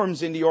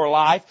storms into your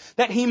life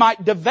that He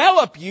might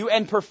develop you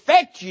and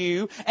perfect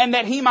you and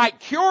that He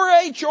might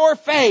curate your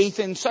faith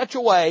in such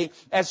a way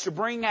as to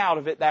bring out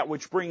of it that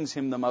which brings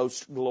Him the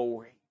most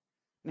glory.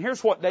 And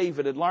here's what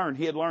David had learned.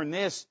 He had learned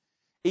this.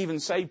 Even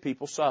saved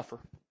people suffer.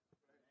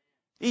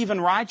 Even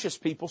righteous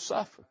people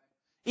suffer.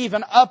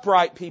 Even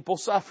upright people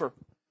suffer.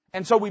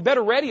 And so we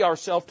better ready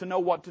ourselves to know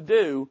what to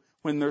do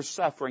when there's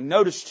suffering.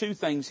 Notice two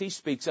things he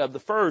speaks of. The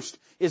first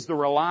is the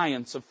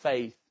reliance of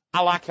faith.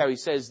 I like how he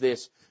says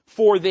this.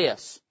 For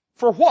this.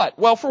 For what?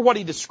 Well, for what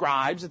he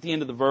describes at the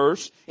end of the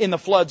verse. In the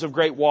floods of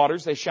great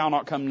waters, they shall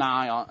not come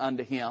nigh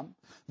unto him.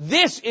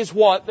 This is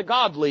what the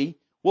godly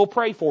will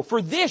pray for.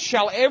 For this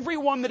shall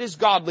everyone that is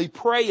godly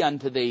pray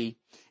unto thee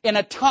in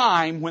a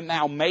time when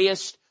thou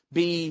mayest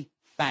be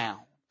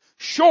found.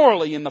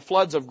 Surely in the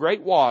floods of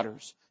great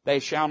waters, they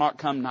shall not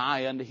come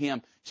nigh unto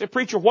him. You say,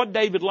 preacher, what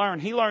David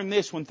learned? He learned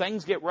this: when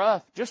things get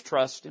rough, just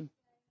trust Him.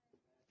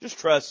 Just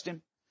trust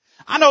Him.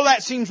 I know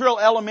that seems real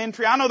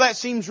elementary. I know that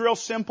seems real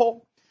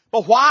simple.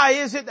 But why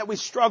is it that we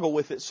struggle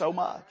with it so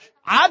much?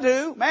 I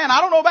do. Man,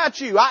 I don't know about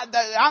you.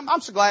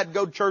 I'm so glad to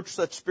go to church with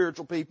such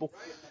spiritual people.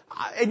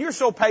 And you're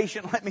so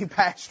patient, let me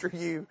pastor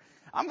you.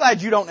 I'm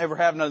glad you don't ever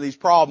have none of these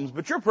problems,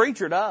 but your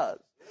preacher does.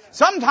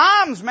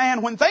 Sometimes,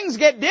 man, when things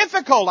get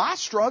difficult, I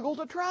struggle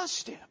to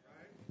trust Him.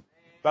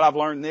 But I've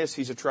learned this: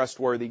 He's a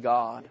trustworthy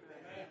God.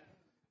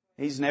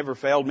 He's never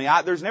failed me.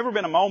 There's never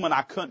been a moment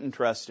I couldn't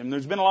trust Him.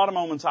 There's been a lot of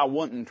moments I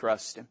wouldn't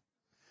trust Him.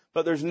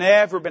 But there's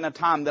never been a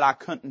time that I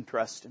couldn't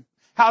trust Him.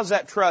 How's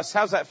that trust?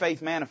 How's that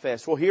faith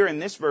manifest? Well, here in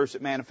this verse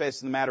it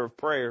manifests in the matter of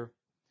prayer.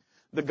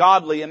 The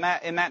godly in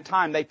that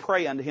time, they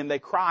pray unto Him, they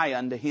cry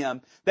unto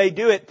Him. They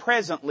do it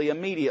presently,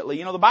 immediately.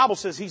 You know, the Bible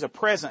says He's a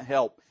present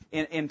help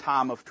in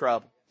time of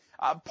trouble.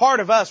 Part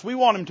of us, we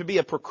want Him to be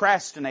a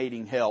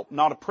procrastinating help,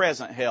 not a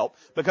present help,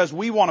 because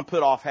we want to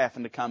put off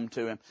having to come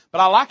to Him. But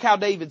I like how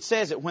David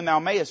says it, when thou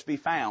mayest be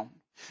found.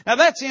 Now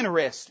that's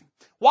interesting.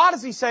 Why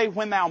does he say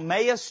when thou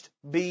mayest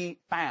be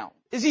found?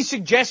 Is he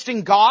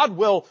suggesting God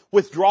will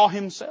withdraw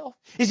Himself?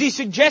 Is he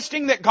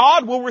suggesting that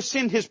God will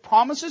rescind His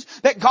promises?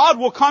 That God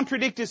will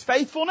contradict His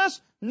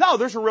faithfulness? No,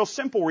 there's a real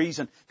simple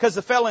reason. Because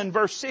the fellow in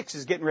verse 6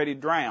 is getting ready to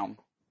drown.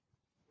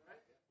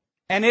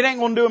 And it ain't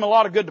going to do him a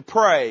lot of good to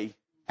pray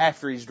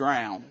after he's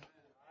drowned.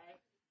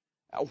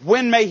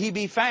 When may He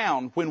be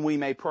found? When we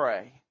may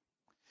pray.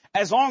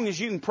 As long as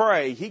you can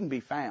pray, He can be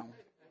found.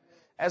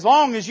 As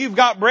long as you've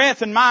got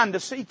breath and mind to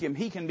seek Him,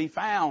 He can be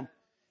found.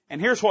 And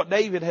here's what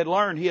David had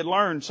learned. He had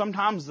learned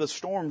sometimes the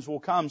storms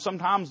will come.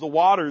 Sometimes the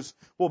waters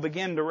will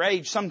begin to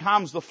rage.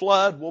 Sometimes the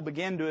flood will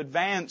begin to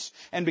advance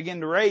and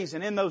begin to raise.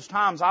 And in those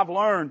times I've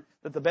learned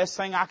that the best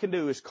thing I can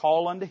do is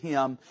call unto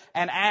Him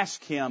and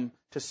ask Him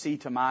to see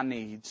to my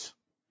needs.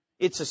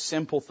 It's a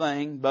simple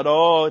thing, but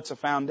it's a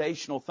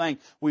foundational thing.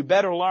 We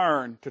better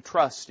learn to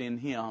trust in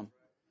Him.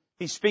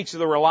 He speaks of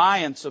the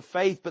reliance of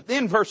faith. But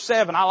then verse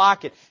 7, I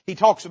like it. He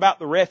talks about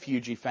the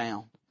refuge he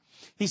found.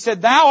 He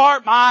said, Thou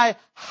art my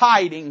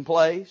hiding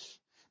place.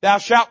 Thou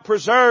shalt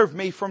preserve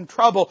me from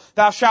trouble.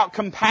 Thou shalt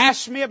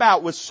compass me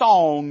about with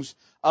songs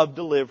of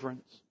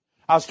deliverance.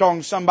 I was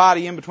talking to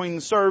somebody in between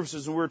the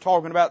services, and we were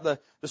talking about the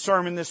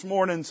sermon this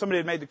morning. Somebody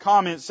had made the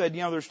comment, said,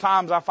 there's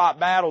times I fight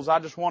battles, I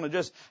just want to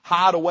just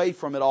hide away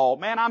from it all.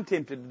 Man, I'm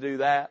tempted to do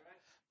that.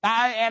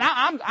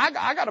 I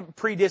got a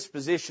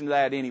predisposition to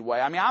that anyway.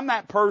 I mean, I'm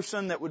that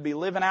person that would be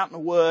living out in the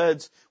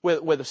woods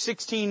with a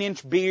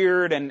 16-inch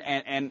beard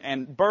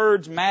and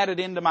birds matted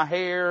into my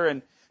hair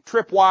and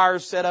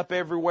tripwires set up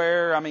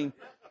everywhere. I mean,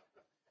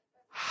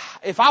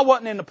 if I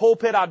wasn't in the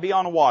pulpit, I'd be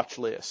on a watch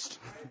list.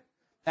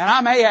 And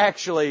I may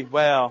actually,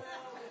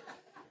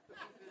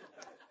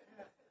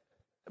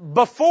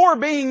 before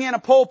being in a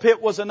pulpit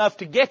was enough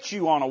to get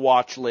you on a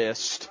watch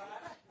list.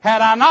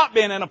 Had I not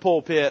been in a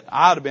pulpit,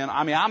 I'd have been,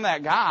 I'm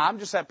that guy. I'm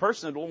just that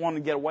person that don't want to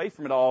get away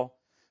from it all.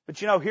 But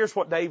here's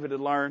what David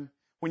had learned.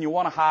 When you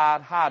want to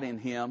hide in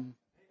Him.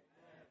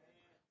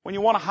 When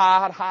you want to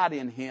hide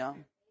in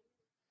Him.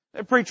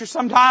 Hey, preacher,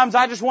 sometimes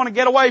I just want to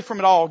get away from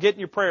it all. Get in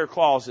your prayer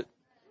closet.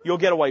 You'll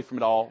get away from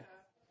it all.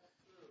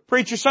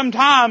 Preacher,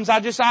 sometimes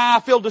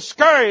I feel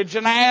discouraged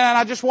and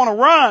I just want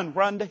to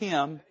run to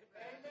Him.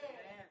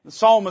 The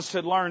psalmist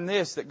had learned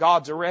this, that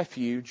God's a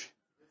refuge.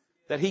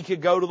 That he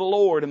could go to the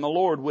Lord and the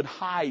Lord would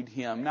hide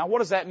him. Now what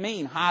does that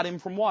mean? Hide him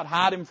from what?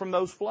 Hide him from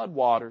those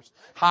floodwaters.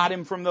 Hide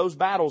him from those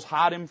battles.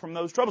 Hide him from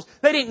those troubles.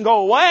 They didn't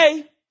go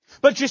away.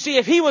 But you see,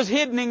 if he was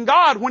hidden in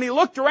God, when he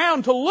looked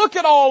around to look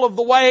at all of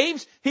the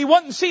waves, he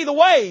wouldn't see the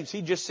waves.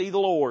 He'd just see the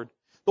Lord.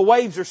 The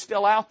waves are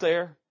still out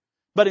there.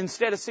 But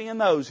instead of seeing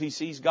those, he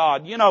sees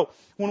God.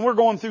 When we're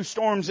going through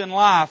storms in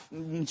life,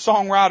 the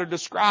songwriter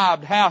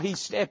described how he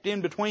stepped in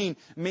between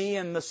me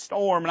and the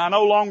storm, and I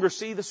no longer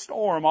see the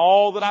storm.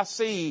 All that I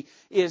see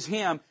is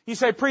Him. You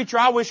say, preacher,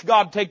 I wish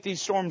God would take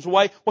these storms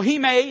away. Well, He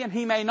may and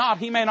He may not.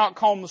 He may not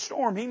calm the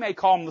storm. He may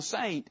calm the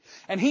saint.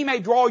 And He may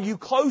draw you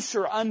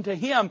closer unto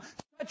Him,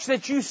 such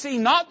that you see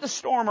not the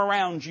storm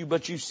around you,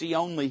 but you see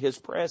only His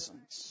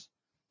presence.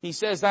 He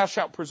says, Thou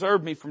shalt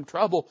preserve me from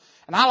trouble.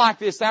 And I like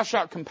this, Thou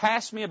shalt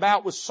compass me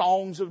about with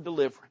songs of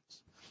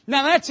deliverance.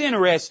 Now that's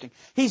interesting.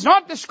 He's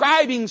not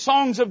describing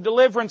songs of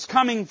deliverance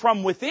coming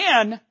from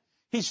within.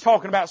 He's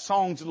talking about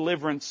songs of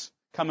deliverance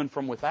coming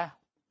from without.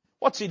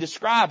 What's he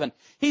describing?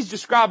 He's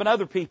describing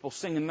other people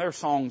singing their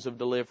songs of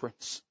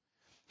deliverance.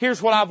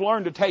 Here's what I've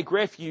learned to take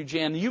refuge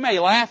in. You may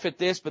laugh at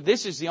this, but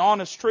this is the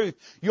honest truth.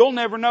 You'll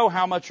never know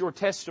how much your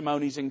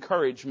testimonies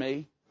encourage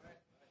me.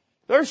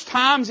 There's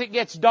times it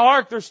gets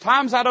dark. There's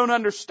times I don't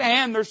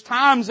understand. There's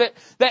times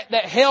that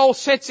hell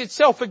sets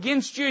itself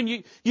against you and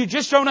you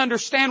just don't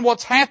understand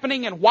what's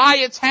happening and why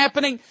it's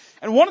happening.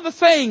 And one of the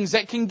things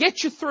that can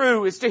get you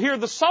through is to hear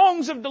the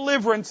songs of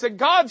deliverance that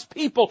God's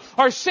people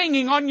are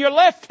singing on your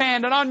left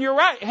hand and on your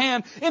right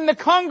hand in the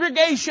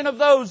congregation of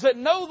those that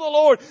know the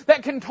Lord,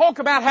 that can talk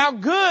about how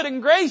good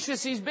and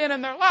gracious He's been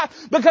in their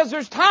life. Because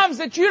there's times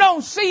that you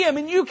don't see Him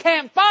and you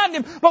can't find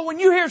Him. But when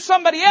you hear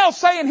somebody else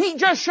saying He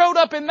just showed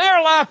up in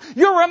their life,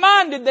 you're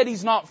reminded that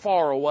He's not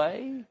far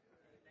away.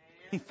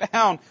 He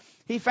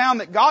found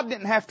that God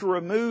didn't have to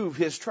remove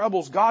His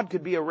troubles. God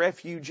could be a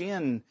refuge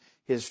in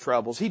His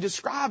troubles. He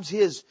describes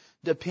His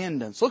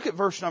dependence. Look at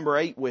verse number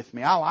 8 with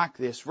me. I like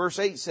this. Verse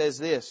 8 says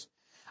this,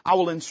 I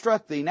will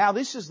instruct thee. Now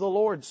this is the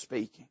Lord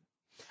speaking.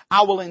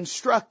 I will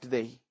instruct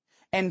thee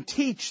and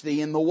teach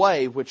thee in the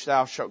way which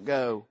thou shalt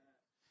go.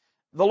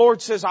 The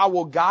Lord says, I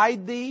will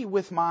guide thee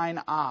with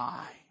mine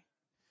eye.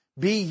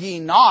 Be ye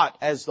not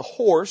as the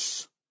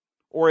horse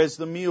or as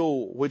the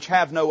mule, which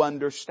have no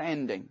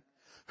understanding,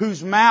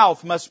 whose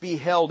mouth must be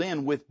held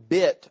in with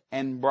bit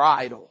and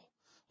bridle,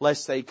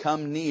 lest they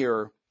come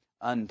near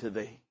unto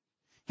thee.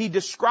 He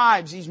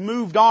describes, he's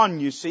moved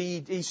on, you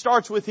see. He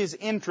starts with his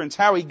entrance,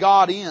 how he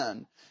got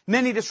in. And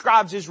then he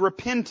describes his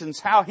repentance,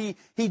 how he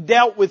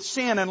dealt with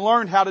sin and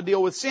learned how to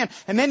deal with sin.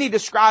 And then he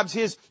describes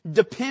his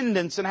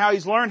dependence and how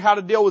he's learned how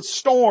to deal with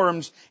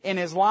storms in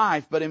his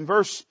life. But in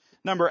verse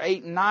number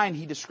 8 and 9,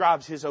 he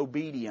describes his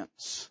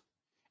obedience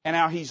and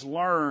how he's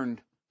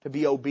learned to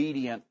be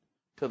obedient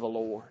to the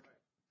Lord.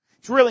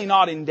 It's really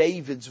not in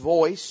David's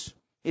voice.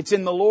 It's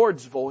in the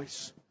Lord's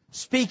voice,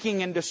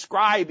 speaking and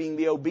describing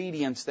the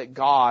obedience that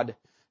God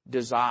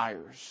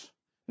desires.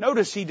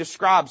 Notice he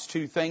describes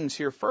two things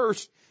here.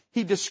 First,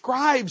 he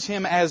describes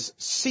him as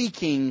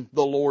seeking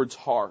the Lord's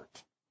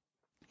heart.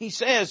 He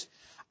says,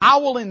 I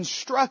will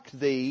instruct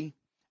thee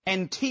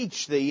and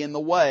teach thee in the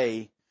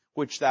way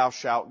which thou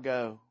shalt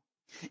go.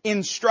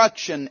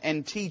 Instruction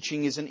and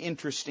teaching is an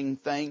interesting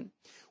thing.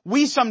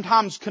 We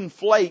sometimes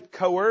conflate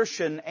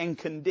coercion and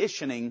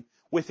conditioning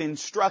with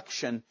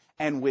instruction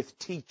and with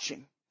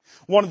teaching.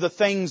 One of the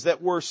things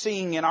that we're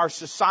seeing in our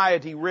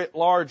society writ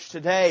large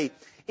today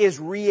is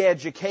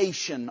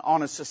re-education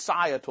on a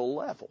societal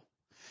level.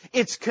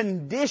 It's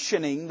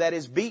conditioning that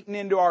is beaten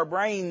into our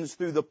brains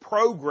through the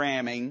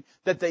programming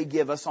that they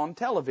give us on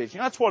television.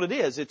 That's what it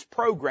is. It's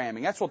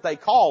programming. That's what they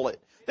call it.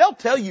 They'll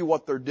tell you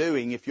what they're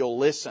doing if you'll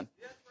listen.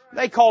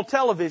 They call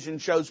television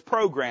shows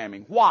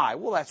programming. Why?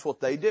 Well, that's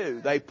what they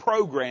do. They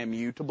program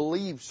you to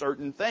believe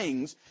certain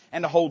things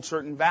and to hold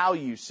certain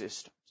value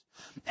systems.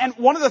 And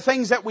one of the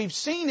things that we've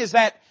seen is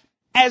that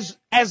as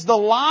the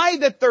lie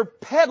that they're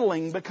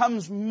peddling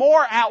becomes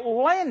more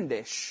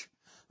outlandish,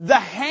 the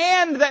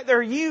hand that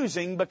they're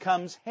using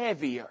becomes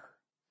heavier.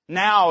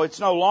 Now it's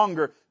no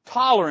longer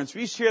tolerance.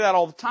 We used to hear that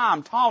all the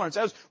time. Tolerance.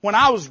 When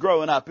I was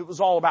growing up, it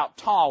was all about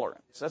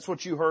tolerance. That's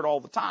what you heard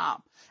all the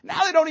time.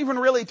 Now they don't even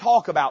really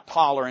talk about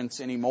tolerance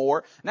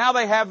anymore. Now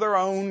they have their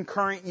own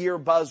current year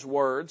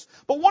buzzwords.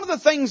 But one of the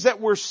things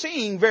that we're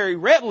seeing very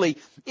readily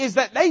is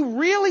that they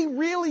really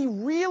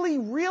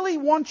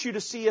want you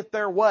to see it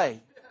their way.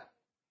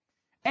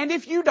 And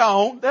if you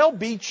don't, they'll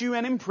beat you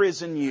and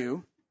imprison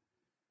you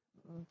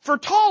for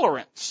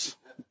tolerance,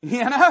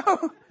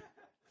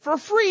 for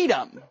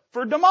freedom,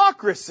 for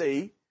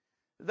democracy.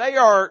 They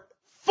are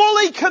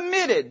fully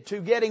committed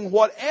to getting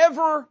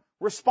whatever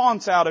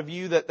response out of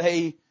you that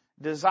they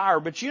desire.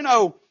 But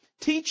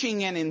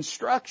teaching and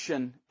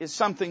instruction is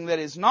something that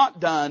is not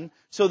done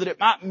so that it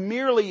might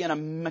merely in a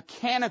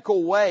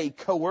mechanical way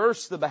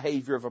coerce the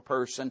behavior of a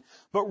person,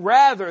 but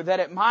rather that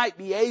it might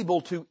be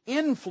able to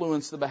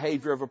influence the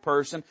behavior of a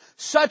person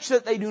such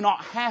that they do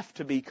not have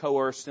to be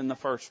coerced in the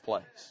first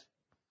place.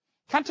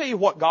 Can I tell you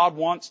what God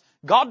wants?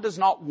 God does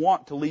not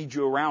want to lead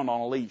you around on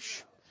a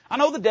leash. I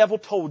know the devil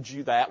told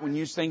you that when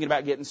you was thinking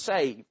about getting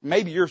saved.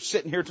 Maybe you're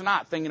sitting here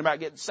tonight thinking about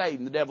getting saved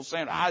and the devil's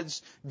saying,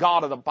 this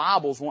God of the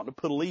Bible's wanting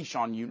to put a leash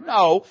on you.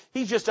 No,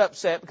 he's just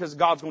upset because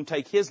God's going to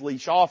take his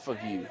leash off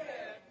of you.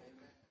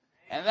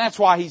 And that's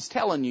why he's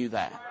telling you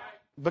that.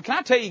 But can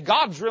I tell you,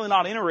 God's really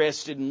not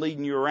interested in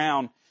leading you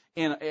around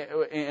in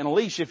a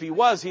leash. If he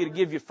was, he'd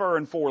give you fur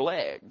and 4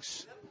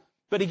 legs.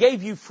 But he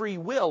gave you free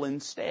will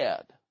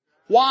instead.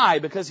 Why?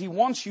 Because he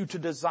wants you to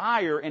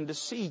desire and to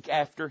seek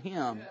after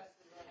him.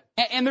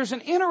 And there's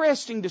an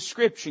interesting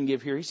description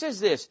give here. He says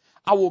this,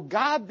 I will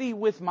guide thee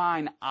with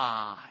mine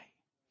eye.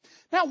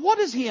 Now, what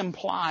does he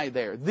imply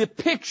there? The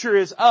picture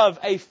is of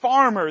a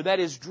farmer that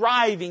is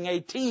driving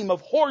a team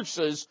of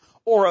horses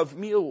or of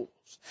mules.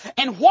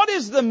 And what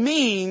is the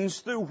means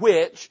through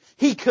which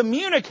he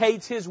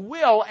communicates his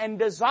will and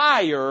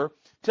desire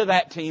to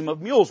that team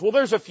of mules? Well,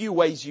 there's a few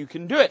ways you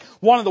can do it.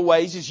 One of the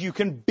ways is you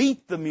can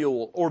beat the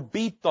mule or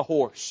beat the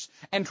horse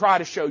and try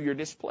to show your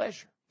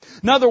displeasure.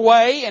 Another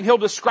way, and he'll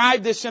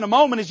describe this in a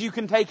moment, is you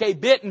can take a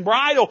bit and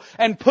bridle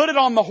and put it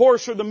on the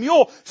horse or the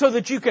mule so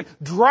that you can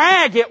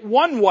drag it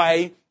one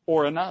way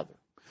or another.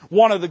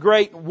 One of the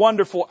great,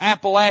 wonderful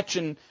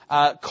Appalachian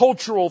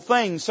cultural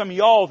things, some of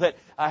y'all that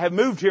have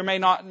moved here may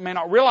not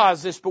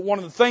realize this, but one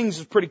of the things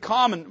is pretty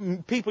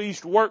common. People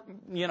used to work,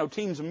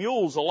 teams of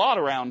mules a lot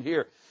around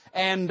here.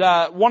 And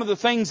one of the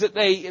things that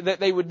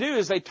they would do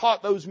is they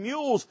taught those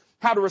mules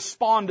how to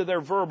respond to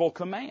their verbal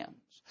commands.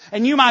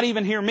 And you might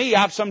even hear me,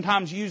 I've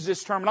sometimes used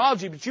this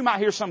terminology, but you might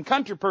hear some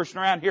country person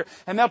around here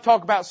and they'll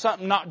talk about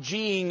something not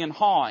geeing and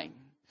hawing.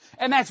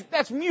 And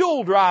that's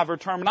mule driver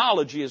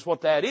terminology is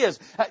what that is.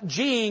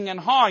 Geeing and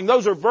hawing,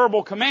 those are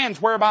verbal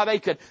commands whereby they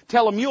could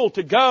tell a mule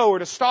to go or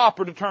to stop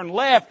or to turn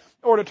left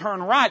or to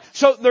turn right.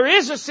 So there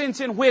is a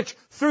sense in which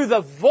through the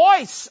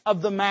voice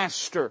of the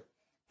master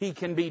he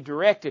can be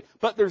directed.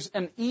 But there's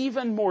an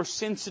even more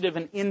sensitive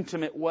and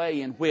intimate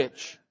way in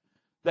which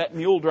that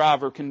mule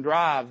driver can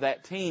drive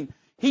that team.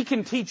 He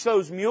can teach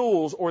those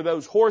mules or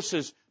those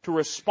horses to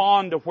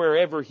respond to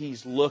wherever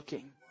he's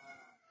looking.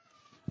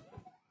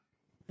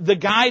 The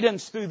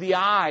guidance through the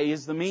eye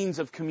is the means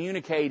of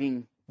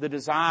communicating the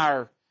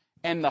desire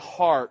and the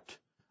heart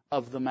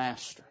of the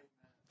master.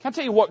 Can I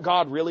tell you what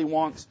God really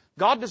wants?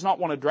 God does not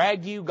want to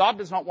drag you. God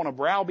does not want to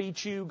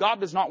browbeat you. God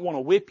does not want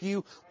to whip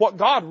you. What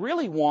God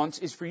really wants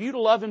is for you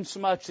to love him so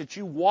much that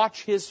you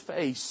watch his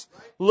face,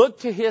 look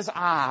to his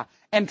eye,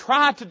 and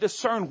try to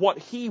discern what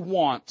he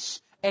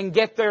wants and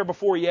get there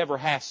before he ever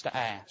has to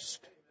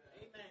ask.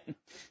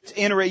 It's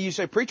interesting. You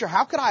say, preacher,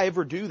 how could I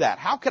ever do that?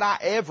 How could I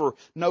ever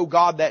know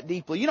God that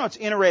deeply? It's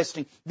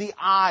interesting. The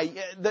eye,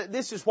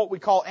 this is what we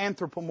call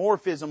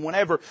anthropomorphism.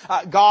 Whenever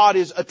God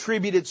is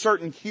attributed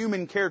certain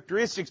human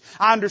characteristics,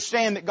 I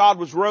understand that God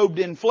was robed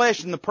in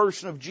flesh in the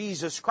person of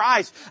Jesus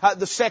Christ,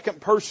 the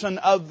second person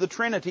of the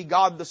Trinity,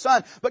 God the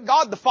Son. But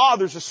God the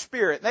Father is a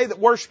spirit. They that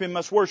worship him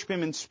must worship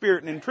him in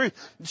spirit and in truth.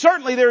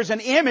 Certainly there is an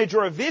image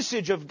or a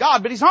visage of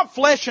God, but he's not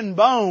flesh and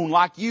bone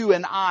like you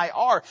and I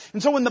are.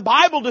 And so when the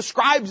Bible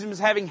describes him as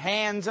having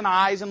hands and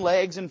eyes and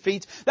legs and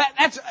feet,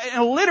 that's in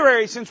a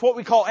literary sense what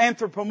we call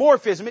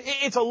anthropomorphism.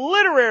 It's a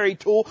literary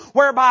tool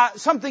whereby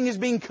something is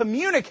being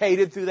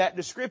communicated through that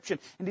description.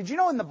 And did you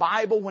know in the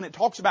Bible when it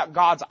talks about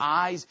God's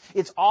eyes,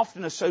 it's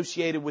often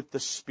associated with the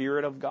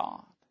Spirit of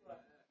God. The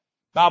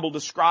Bible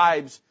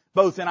describes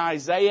both in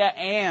Isaiah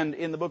and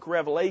in the book of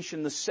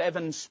Revelation, the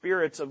 7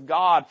 spirits of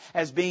God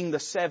as being the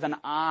 7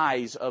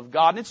 eyes of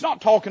God. And it's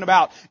not talking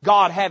about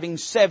God having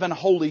 7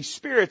 Holy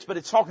Spirits, but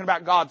it's talking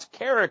about God's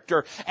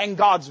character and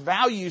God's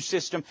value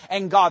system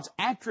and God's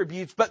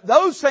attributes. But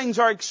those things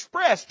are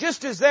expressed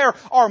just as there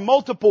are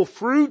multiple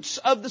fruits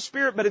of the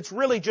Spirit, but it's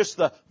really just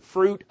the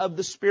fruit of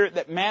the Spirit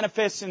that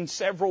manifests in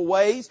several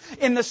ways.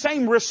 In the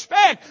same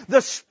respect,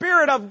 the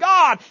Spirit of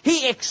God,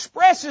 He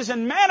expresses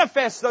and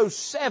manifests those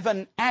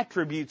 7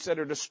 attributes that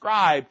are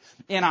described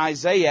in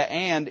Isaiah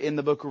and in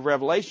the book of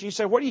Revelation. You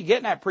say, what are you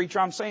getting at, preacher?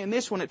 I'm saying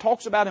this, when it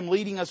talks about Him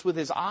leading us with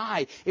His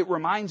eye, it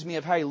reminds me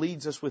of how He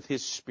leads us with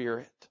His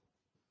Spirit.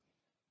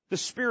 The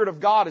Spirit of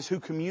God is who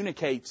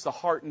communicates the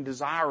heart and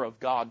desire of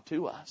God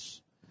to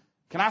us.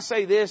 Can I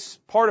say this?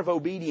 Part of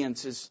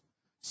obedience is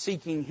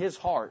seeking His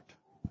heart,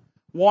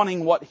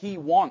 wanting what He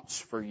wants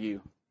for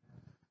you.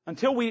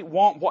 Until we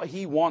want what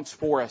He wants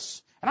for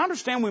us. And I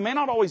understand we may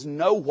not always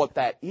know what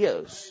that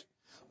is.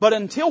 But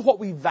until what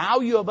we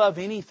value above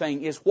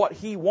anything is what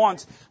He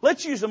wants,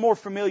 let's use a more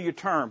familiar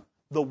term,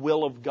 the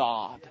will of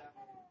God.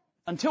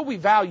 Until we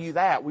value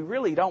that, we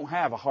really don't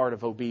have a heart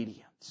of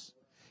obedience.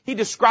 He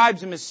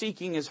describes Him as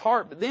seeking His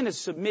heart, but then as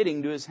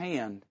submitting to His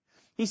hand.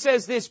 He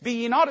says this,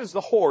 be ye not as the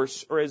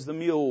horse or as the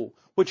mule,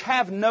 which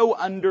have no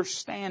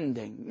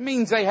understanding. It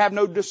means they have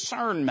no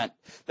discernment.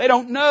 They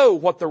don't know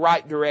what the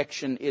right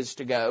direction is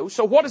to go.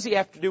 So what does He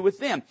have to do with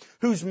them?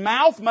 Whose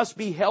mouth must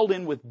be held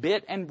in with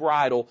bit and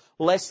bridle,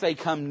 lest they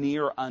come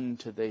near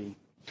unto thee.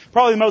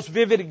 Probably the most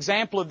vivid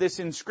example of this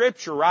in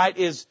Scripture, right,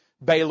 is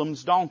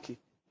Balaam's donkey.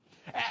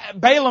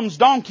 Balaam's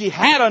donkey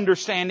had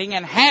understanding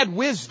and had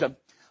wisdom.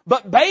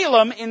 But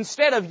Balaam,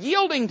 instead of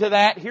yielding to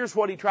that, here's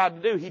what he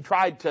tried to do. He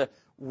tried to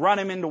run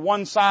him into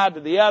one side to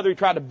the other. He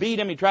tried to beat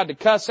him. He tried to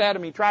cuss at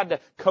him. He tried to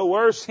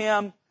coerce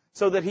him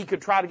so that he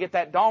could try to get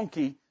that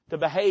donkey to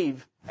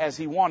behave as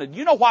he wanted.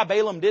 You know why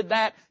Balaam did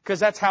that?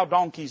 Because that's how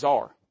donkeys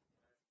are.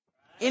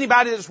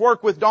 Anybody that's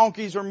worked with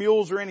donkeys or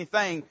mules or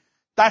anything,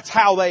 that's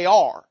how they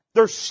are.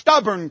 They're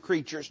stubborn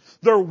creatures.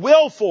 They're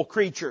willful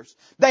creatures.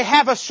 They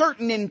have a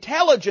certain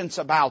intelligence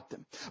about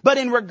them. But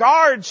in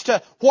regards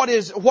to what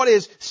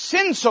is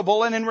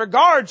sensible and in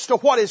regards to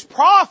what is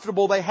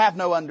profitable, they have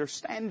no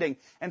understanding.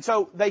 And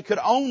so they could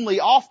only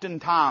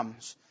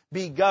oftentimes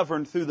be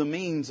governed through the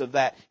means of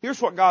that.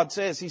 Here's what God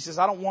says. He says,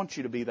 I don't want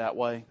you to be that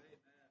way.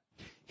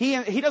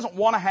 He doesn't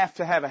want to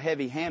have a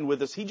heavy hand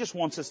with us. He just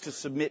wants us to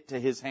submit to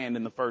His hand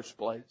in the first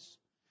place.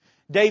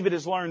 David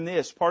has learned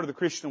this. Part of the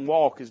Christian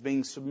walk is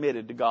being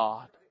submitted to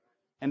God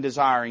and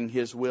desiring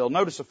His will.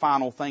 Notice a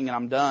final thing and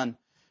I'm done.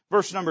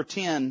 Verse number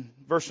 10,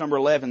 verse number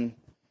 11.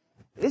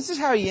 This is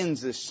how he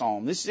ends this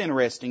psalm. This is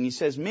interesting. He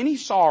says, many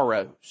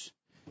sorrows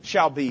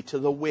shall be to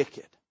the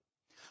wicked,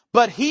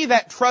 but he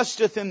that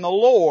trusteth in the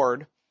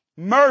Lord,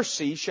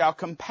 mercy shall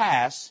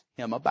compass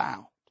him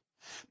about.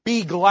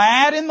 Be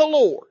glad in the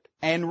Lord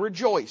and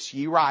rejoice,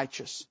 ye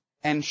righteous,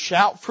 and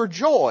shout for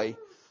joy,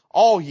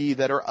 all ye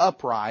that are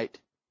upright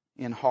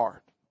in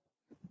heart.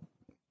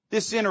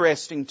 This is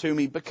interesting to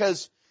me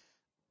because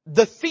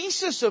the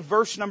thesis of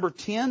verse number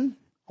 10,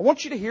 I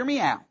want you to hear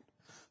me out.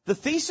 The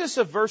thesis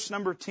of verse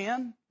number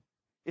 10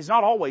 is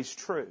not always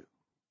true.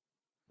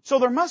 So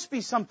there must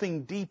be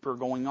something deeper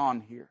going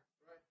on here.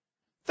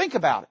 Think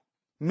about it.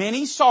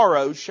 Many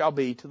sorrows shall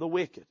be to the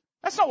wicked.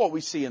 That's not what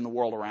we see in the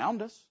world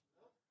around us.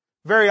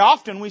 Very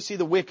often we see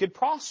the wicked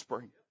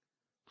prospering.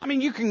 I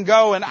mean, you can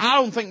go, and I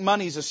don't think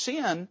money's a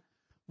sin,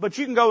 but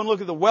you can go and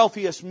look at the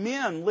wealthiest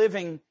men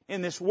living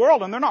in this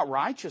world, and they're not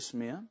righteous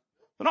men.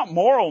 They're not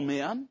moral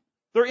men.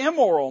 They're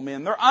immoral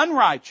men. They're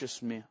unrighteous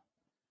men.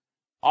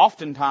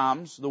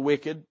 Oftentimes, the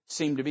wicked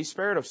seem to be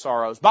spared of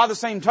sorrows. By the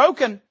same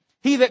token,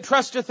 he that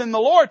trusteth in the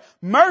Lord,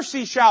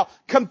 mercy shall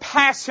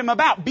compass him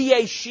about, be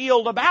a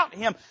shield about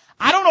him.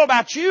 I don't know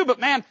about you, but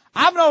man,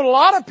 I've known a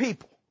lot of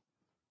people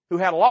who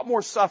had a lot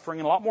more suffering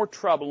and a lot more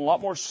trouble and a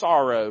lot more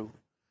sorrow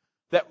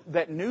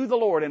that knew the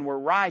Lord and were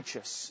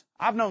righteous.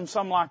 I've known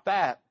some like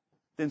that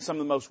than some of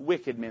the most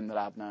wicked men that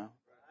I've known.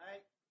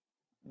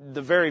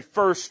 The very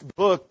first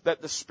book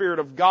that the Spirit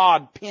of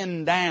God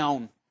penned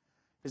down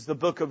is the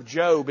book of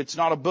Job. It's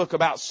not a book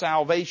about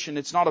salvation.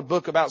 It's not a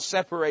book about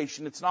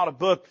separation. It's not a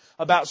book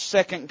about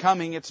second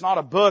coming. It's not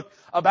a book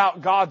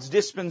about God's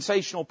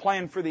dispensational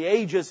plan for the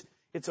ages.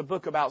 It's a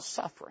book about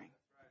suffering.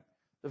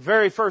 The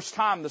very first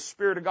time the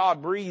Spirit of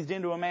God breathed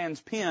into a man's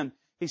pen,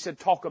 He said,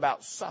 talk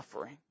about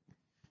suffering.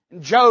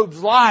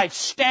 Job's life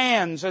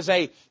stands as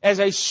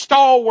a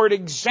stalwart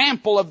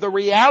example of the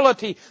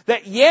reality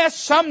that yes,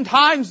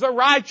 sometimes the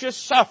righteous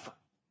suffer.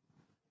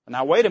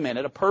 Now wait a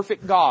minute, a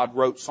perfect God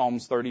wrote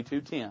Psalms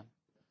 32:10.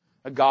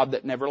 A God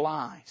that never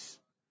lies.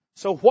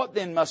 So what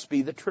then must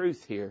be the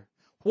truth here?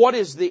 What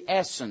is the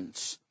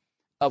essence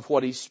of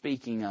what he's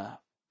speaking of?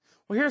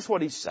 Well, here's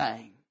what he's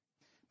saying.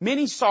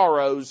 Many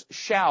sorrows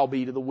shall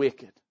be to the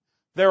wicked.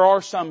 There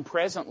are some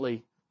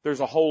presently.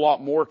 There's a whole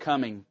lot more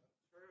coming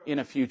in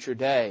a future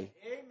day.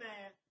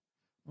 Amen.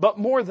 But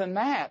more than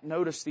that,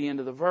 notice the end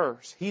of the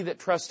verse. He that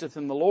trusteth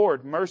in the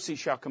Lord, mercy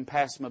shall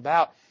compass him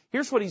about.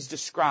 Here's what he's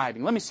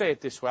describing. Let me say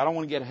it this way. I don't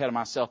want to get ahead of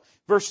myself.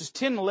 Verses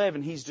 10 and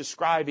 11, he's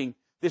describing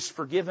this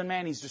forgiven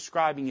man. He's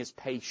describing his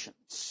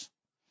patience.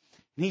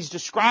 And he's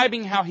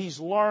describing how he's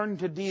learned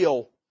to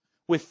deal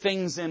with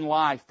things in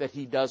life that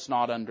he does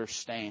not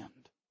understand.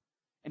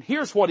 And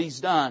here's what he's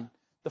done.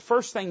 The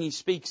first thing he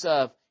speaks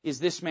of is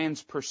this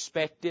man's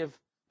perspective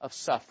of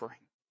suffering.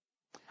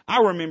 I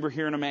remember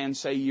hearing a man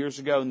say years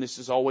ago, and this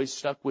has always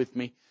stuck with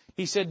me,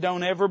 he said,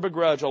 don't ever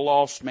begrudge a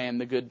lost man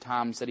the good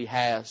times that he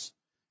has.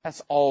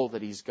 That's all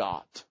that he's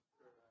got.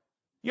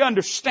 You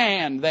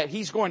understand that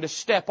he's going to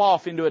step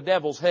off into a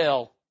devil's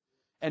hell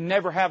and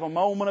never have a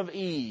moment of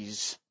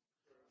ease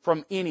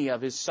from any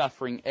of his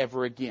suffering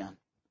ever again.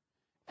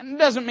 And it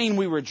doesn't mean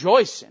we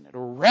rejoice in it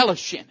or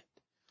relish in it.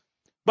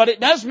 But it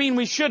does mean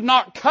we should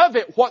not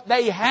covet what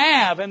they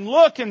have and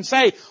look and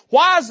say,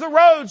 why is the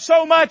road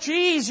so much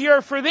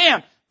easier for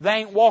them? They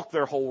ain't walked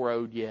their whole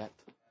road yet.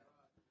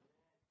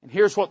 And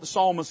here's what the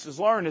psalmist has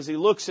learned as he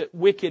looks at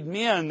wicked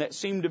men that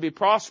seem to be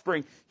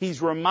prospering.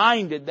 He's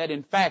reminded that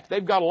in fact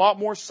they've got a lot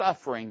more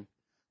suffering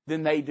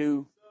than they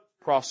do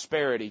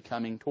prosperity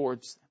coming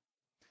towards them.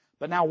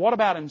 But now what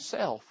about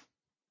himself?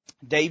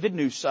 David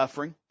knew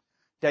suffering.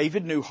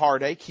 David knew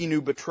heartache. He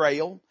knew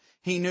betrayal.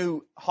 He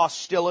knew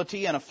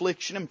hostility and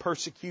affliction and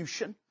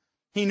persecution.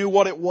 He knew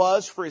what it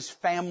was for his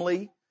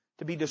family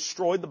to be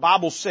destroyed. The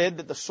Bible said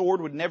that the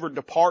sword would never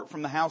depart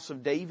from the house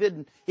of David,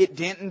 and it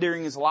didn't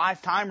during his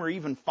lifetime or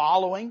even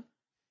following.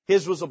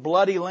 His was a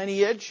bloody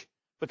lineage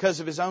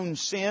because of his own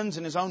sins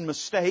and his own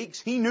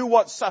mistakes. He knew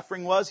what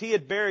suffering was. He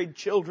had buried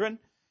children.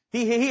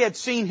 He had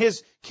seen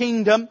his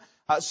kingdom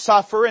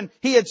suffer, and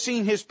he had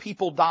seen his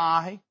people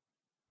die.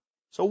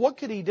 So what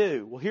could he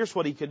do? Well, here's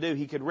what he could do.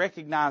 He could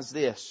recognize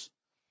this.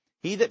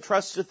 He that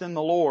trusteth in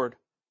the Lord,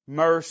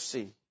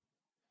 mercy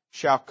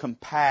shall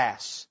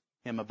compass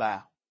him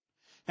about.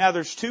 Now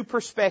there's two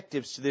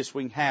perspectives to this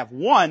we can have.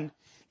 One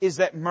is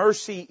that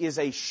mercy is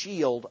a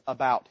shield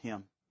about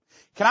him.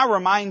 Can I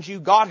remind you,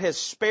 God has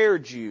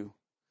spared you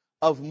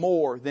of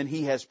more than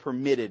He has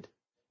permitted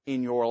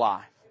in your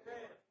life.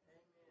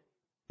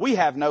 We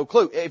have no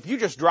clue. If you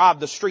just drive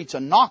the streets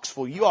of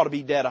Knoxville, you ought to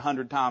be dead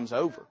 100 times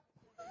over.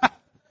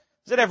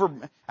 Is it ever?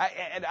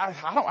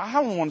 I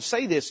don't want to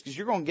say this because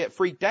you're going to get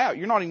freaked out.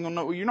 You're not even going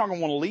to know. You're not going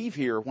to want to leave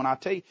here when I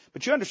tell you.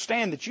 But you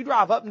understand that you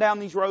drive up and down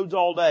these roads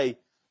all day,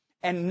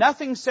 and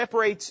nothing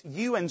separates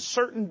you and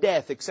certain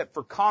death except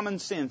for common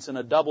sense and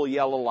a double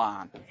yellow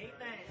line. Amen.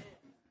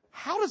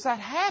 How does that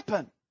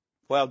happen?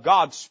 Well,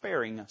 God's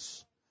sparing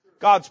us.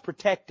 God's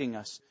protecting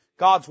us.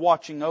 God's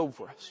watching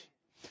over us.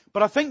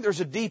 But I think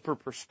there's a deeper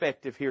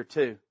perspective here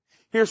too.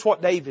 Here's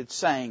what David's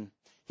saying.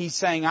 He's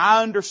saying,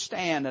 I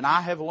understand and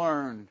I have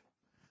learned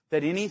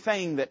that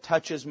anything that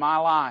touches my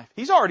life,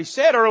 he's already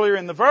said earlier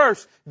in the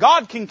verse,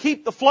 God can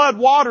keep the flood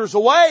waters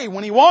away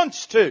when He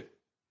wants to.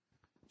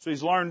 So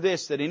he's learned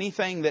this, that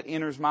anything that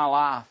enters my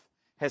life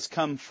has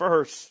come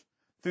first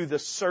through the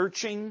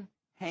searching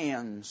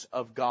hands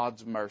of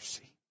God's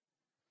mercy.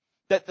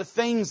 That the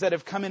things that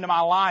have come into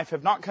my life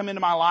have not come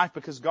into my life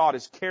because God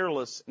is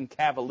careless and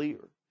cavalier.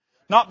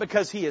 Not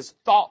because He is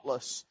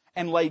thoughtless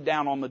and laid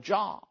down on the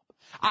job.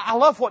 I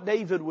love what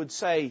David would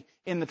say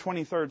in the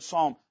 23rd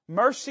Psalm.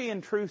 Mercy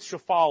and truth shall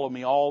follow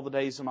me all the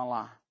days of my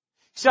life.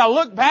 So I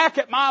look back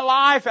at my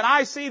life and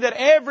I see that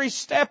every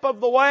step of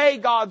the way,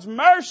 God's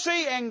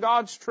mercy and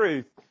God's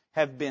truth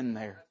have been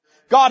there.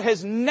 God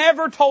has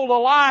never told a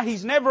lie.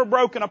 He's never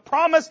broken a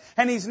promise.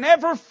 And He's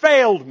never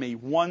failed me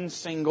one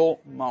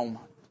single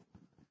moment.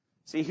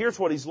 See, here's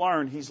what he's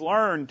learned. He's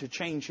learned to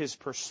change his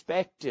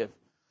perspective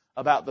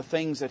about the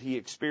things that he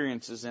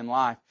experiences in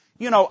life.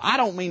 You know, I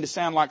don't mean to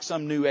sound like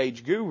some new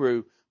age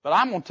guru, but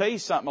I'm going to tell you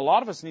something. A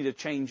lot of us need a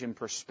change in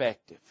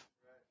perspective.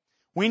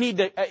 We need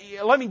to,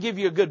 let me give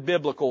you a good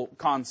biblical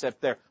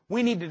concept there.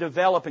 We need to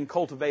develop and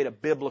cultivate a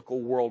biblical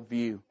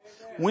worldview.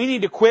 We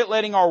need to quit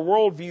letting our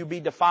worldview be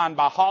defined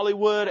by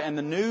Hollywood and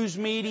the news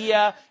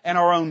media and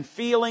our own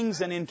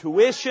feelings and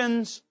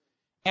intuitions.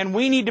 And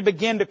we need to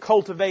begin to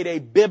cultivate a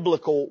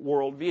biblical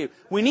worldview.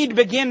 We need to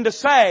begin to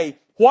say,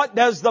 what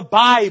does the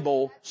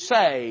Bible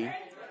say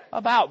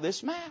about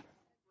this matter?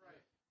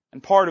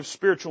 And part of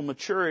spiritual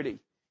maturity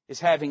is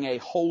having a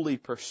holy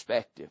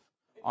perspective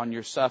on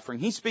your suffering.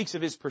 He speaks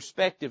of his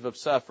perspective of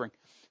suffering.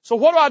 So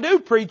what do I do,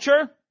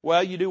 preacher?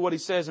 Well, you do what he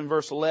says in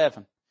verse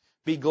 11.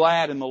 Be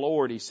glad in the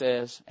Lord, he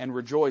says, and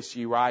rejoice,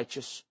 ye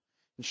righteous,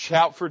 and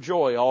shout for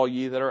joy, all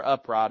ye that are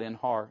upright in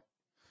heart.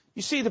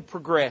 You see the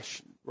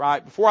progression,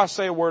 right? Before I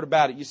say a word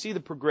about it, you see the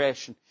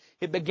progression.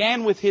 It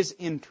began with his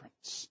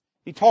entrance.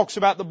 He talks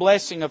about the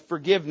blessing of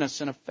forgiveness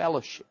and of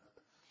fellowship.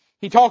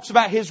 He talks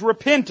about his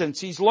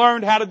repentance. He's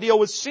learned how to deal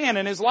with sin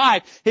in his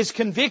life, his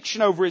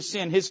conviction over his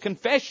sin, his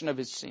confession of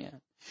his sin.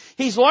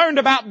 He's learned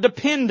about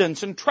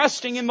dependence and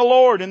trusting in the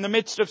Lord in the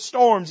midst of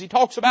storms. He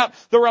talks about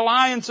the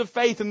reliance of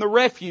faith and the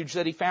refuge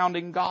that he found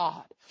in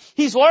God.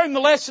 He's learned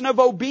the lesson of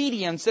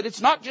obedience, that it's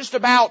not just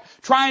about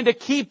trying to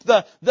keep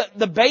the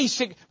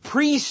basic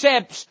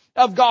precepts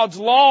of God's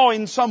law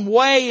in some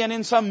way and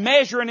in some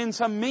measure and in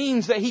some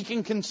means that he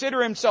can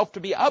consider himself to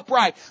be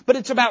upright. But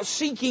it's about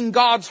seeking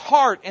God's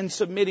heart and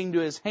submitting to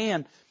His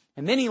hand.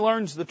 And then he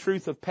learns the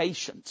truth of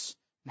patience.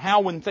 And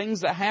how when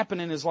things that happen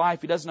in his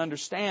life, he doesn't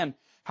understand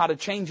how to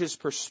change his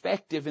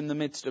perspective in the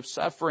midst of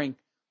suffering.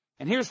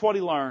 And here's what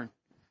he learned.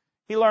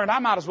 He learned, I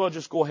might as well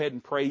just go ahead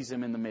and praise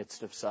Him in the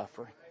midst of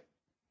suffering.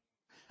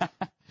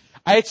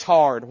 It's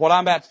hard. What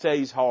I'm about to tell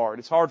you is hard.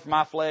 It's hard for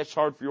my flesh, it's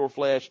hard for your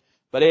flesh,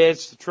 but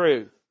it's the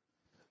truth.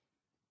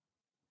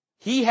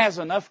 He has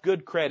enough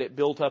good credit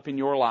built up in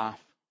your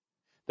life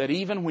that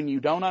even when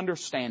you don't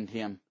understand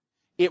Him,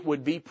 it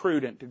would be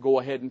prudent to go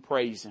ahead and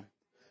praise Him.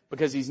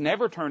 Because He's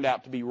never turned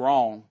out to be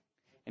wrong,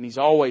 and He's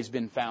always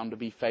been found to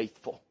be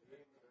faithful.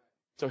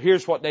 So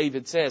here's what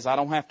David says, I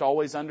don't have to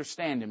always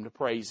understand Him to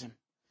praise Him.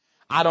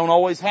 I don't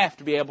always have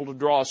to be able to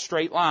draw a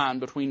straight line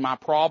between my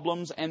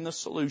problems and the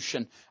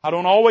solution. I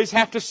don't always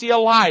have to see a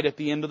light at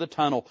the end of the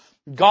tunnel.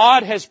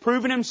 God has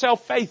proven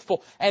Himself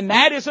faithful, and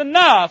that is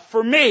enough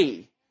for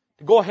me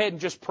to go ahead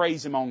and just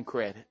praise Him on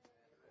credit.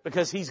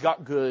 Because He's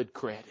got good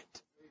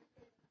credit.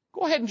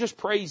 Go ahead and just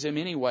praise Him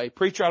anyway.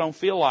 Preacher, I don't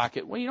feel like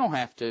it. Well, you don't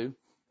have to.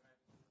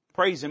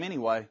 Praise Him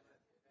anyway.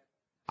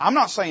 I'm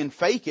not saying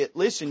fake it.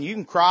 Listen, you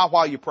can cry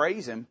while you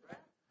praise Him.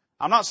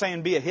 I'm not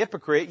saying be a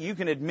hypocrite. You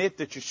can admit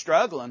that you're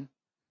struggling.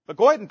 But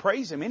go ahead and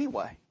praise Him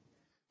anyway.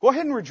 Go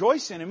ahead and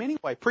rejoice in Him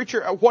anyway.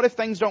 Preacher, what if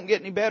things don't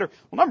get any better?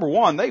 Well, number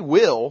one, they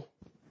will.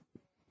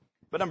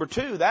 But number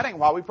two, that ain't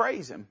why we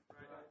praise Him.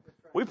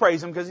 We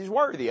praise Him because He's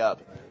worthy of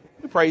it.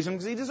 We praise Him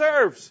because He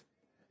deserves.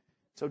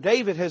 So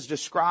David has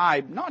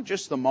described not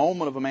just the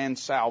moment of a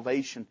man's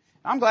salvation.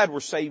 I'm glad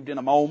we're saved in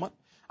a moment.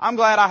 I'm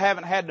glad I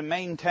haven't had to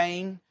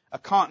maintain a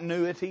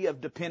continuity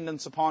of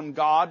dependence upon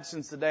God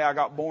since the day I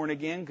got born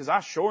again, because I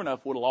sure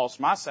enough would have lost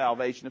my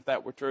salvation if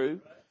that were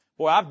true.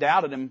 Boy, I've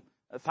doubted Him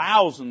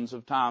thousands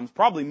of times,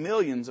 probably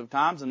millions of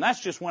times, and that's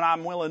just when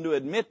I'm willing to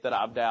admit that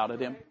I've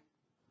doubted Him.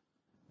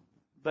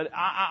 But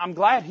I'm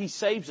glad He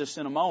saves us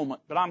in a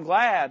moment, but I'm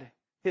glad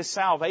His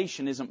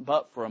salvation isn't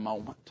but for a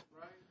moment.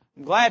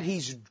 I'm glad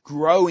He's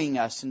growing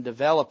us and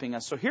developing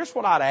us. So here's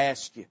what I'd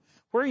ask you.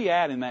 Where are you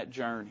at in that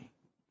journey?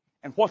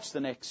 And what's the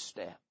next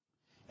step?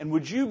 And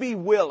would you be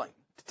willing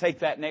to take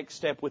that next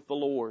step with the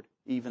Lord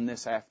even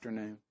this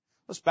afternoon?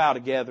 Let's bow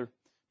together.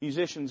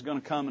 Musician's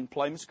going to come and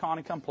play. Miss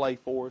Connie, come play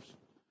for us.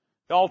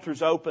 The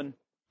altar's open.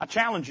 I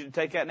challenge you to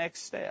take that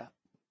next step.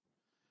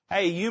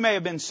 Hey, you may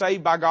have been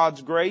saved by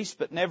God's grace,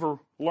 but never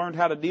learned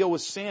how to deal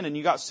with sin, and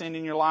you got sin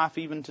in your life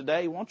even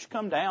today. Won't you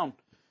come down?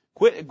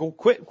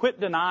 Quit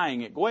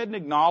denying it. Go ahead and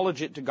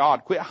acknowledge it to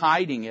God. Quit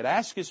hiding it.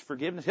 Ask His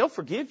forgiveness. He'll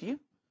forgive you.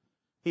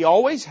 He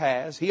always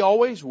has. He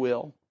always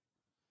will.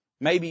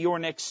 Maybe your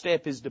next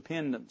step is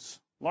dependence.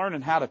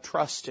 Learning how to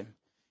trust Him,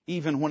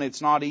 even when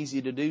it's not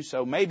easy to do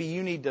so. Maybe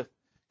you need to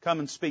come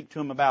and speak to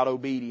Him about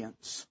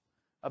obedience,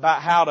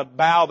 about how to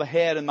bow the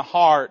head and the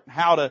heart,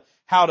 how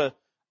to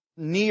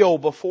kneel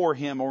before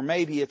Him, or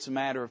maybe it's a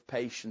matter of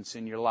patience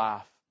in your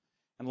life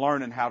and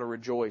learning how to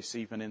rejoice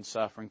even in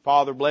suffering.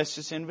 Father, bless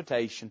this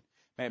invitation.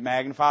 May it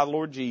magnify the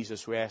Lord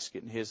Jesus. We ask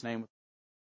it in His name.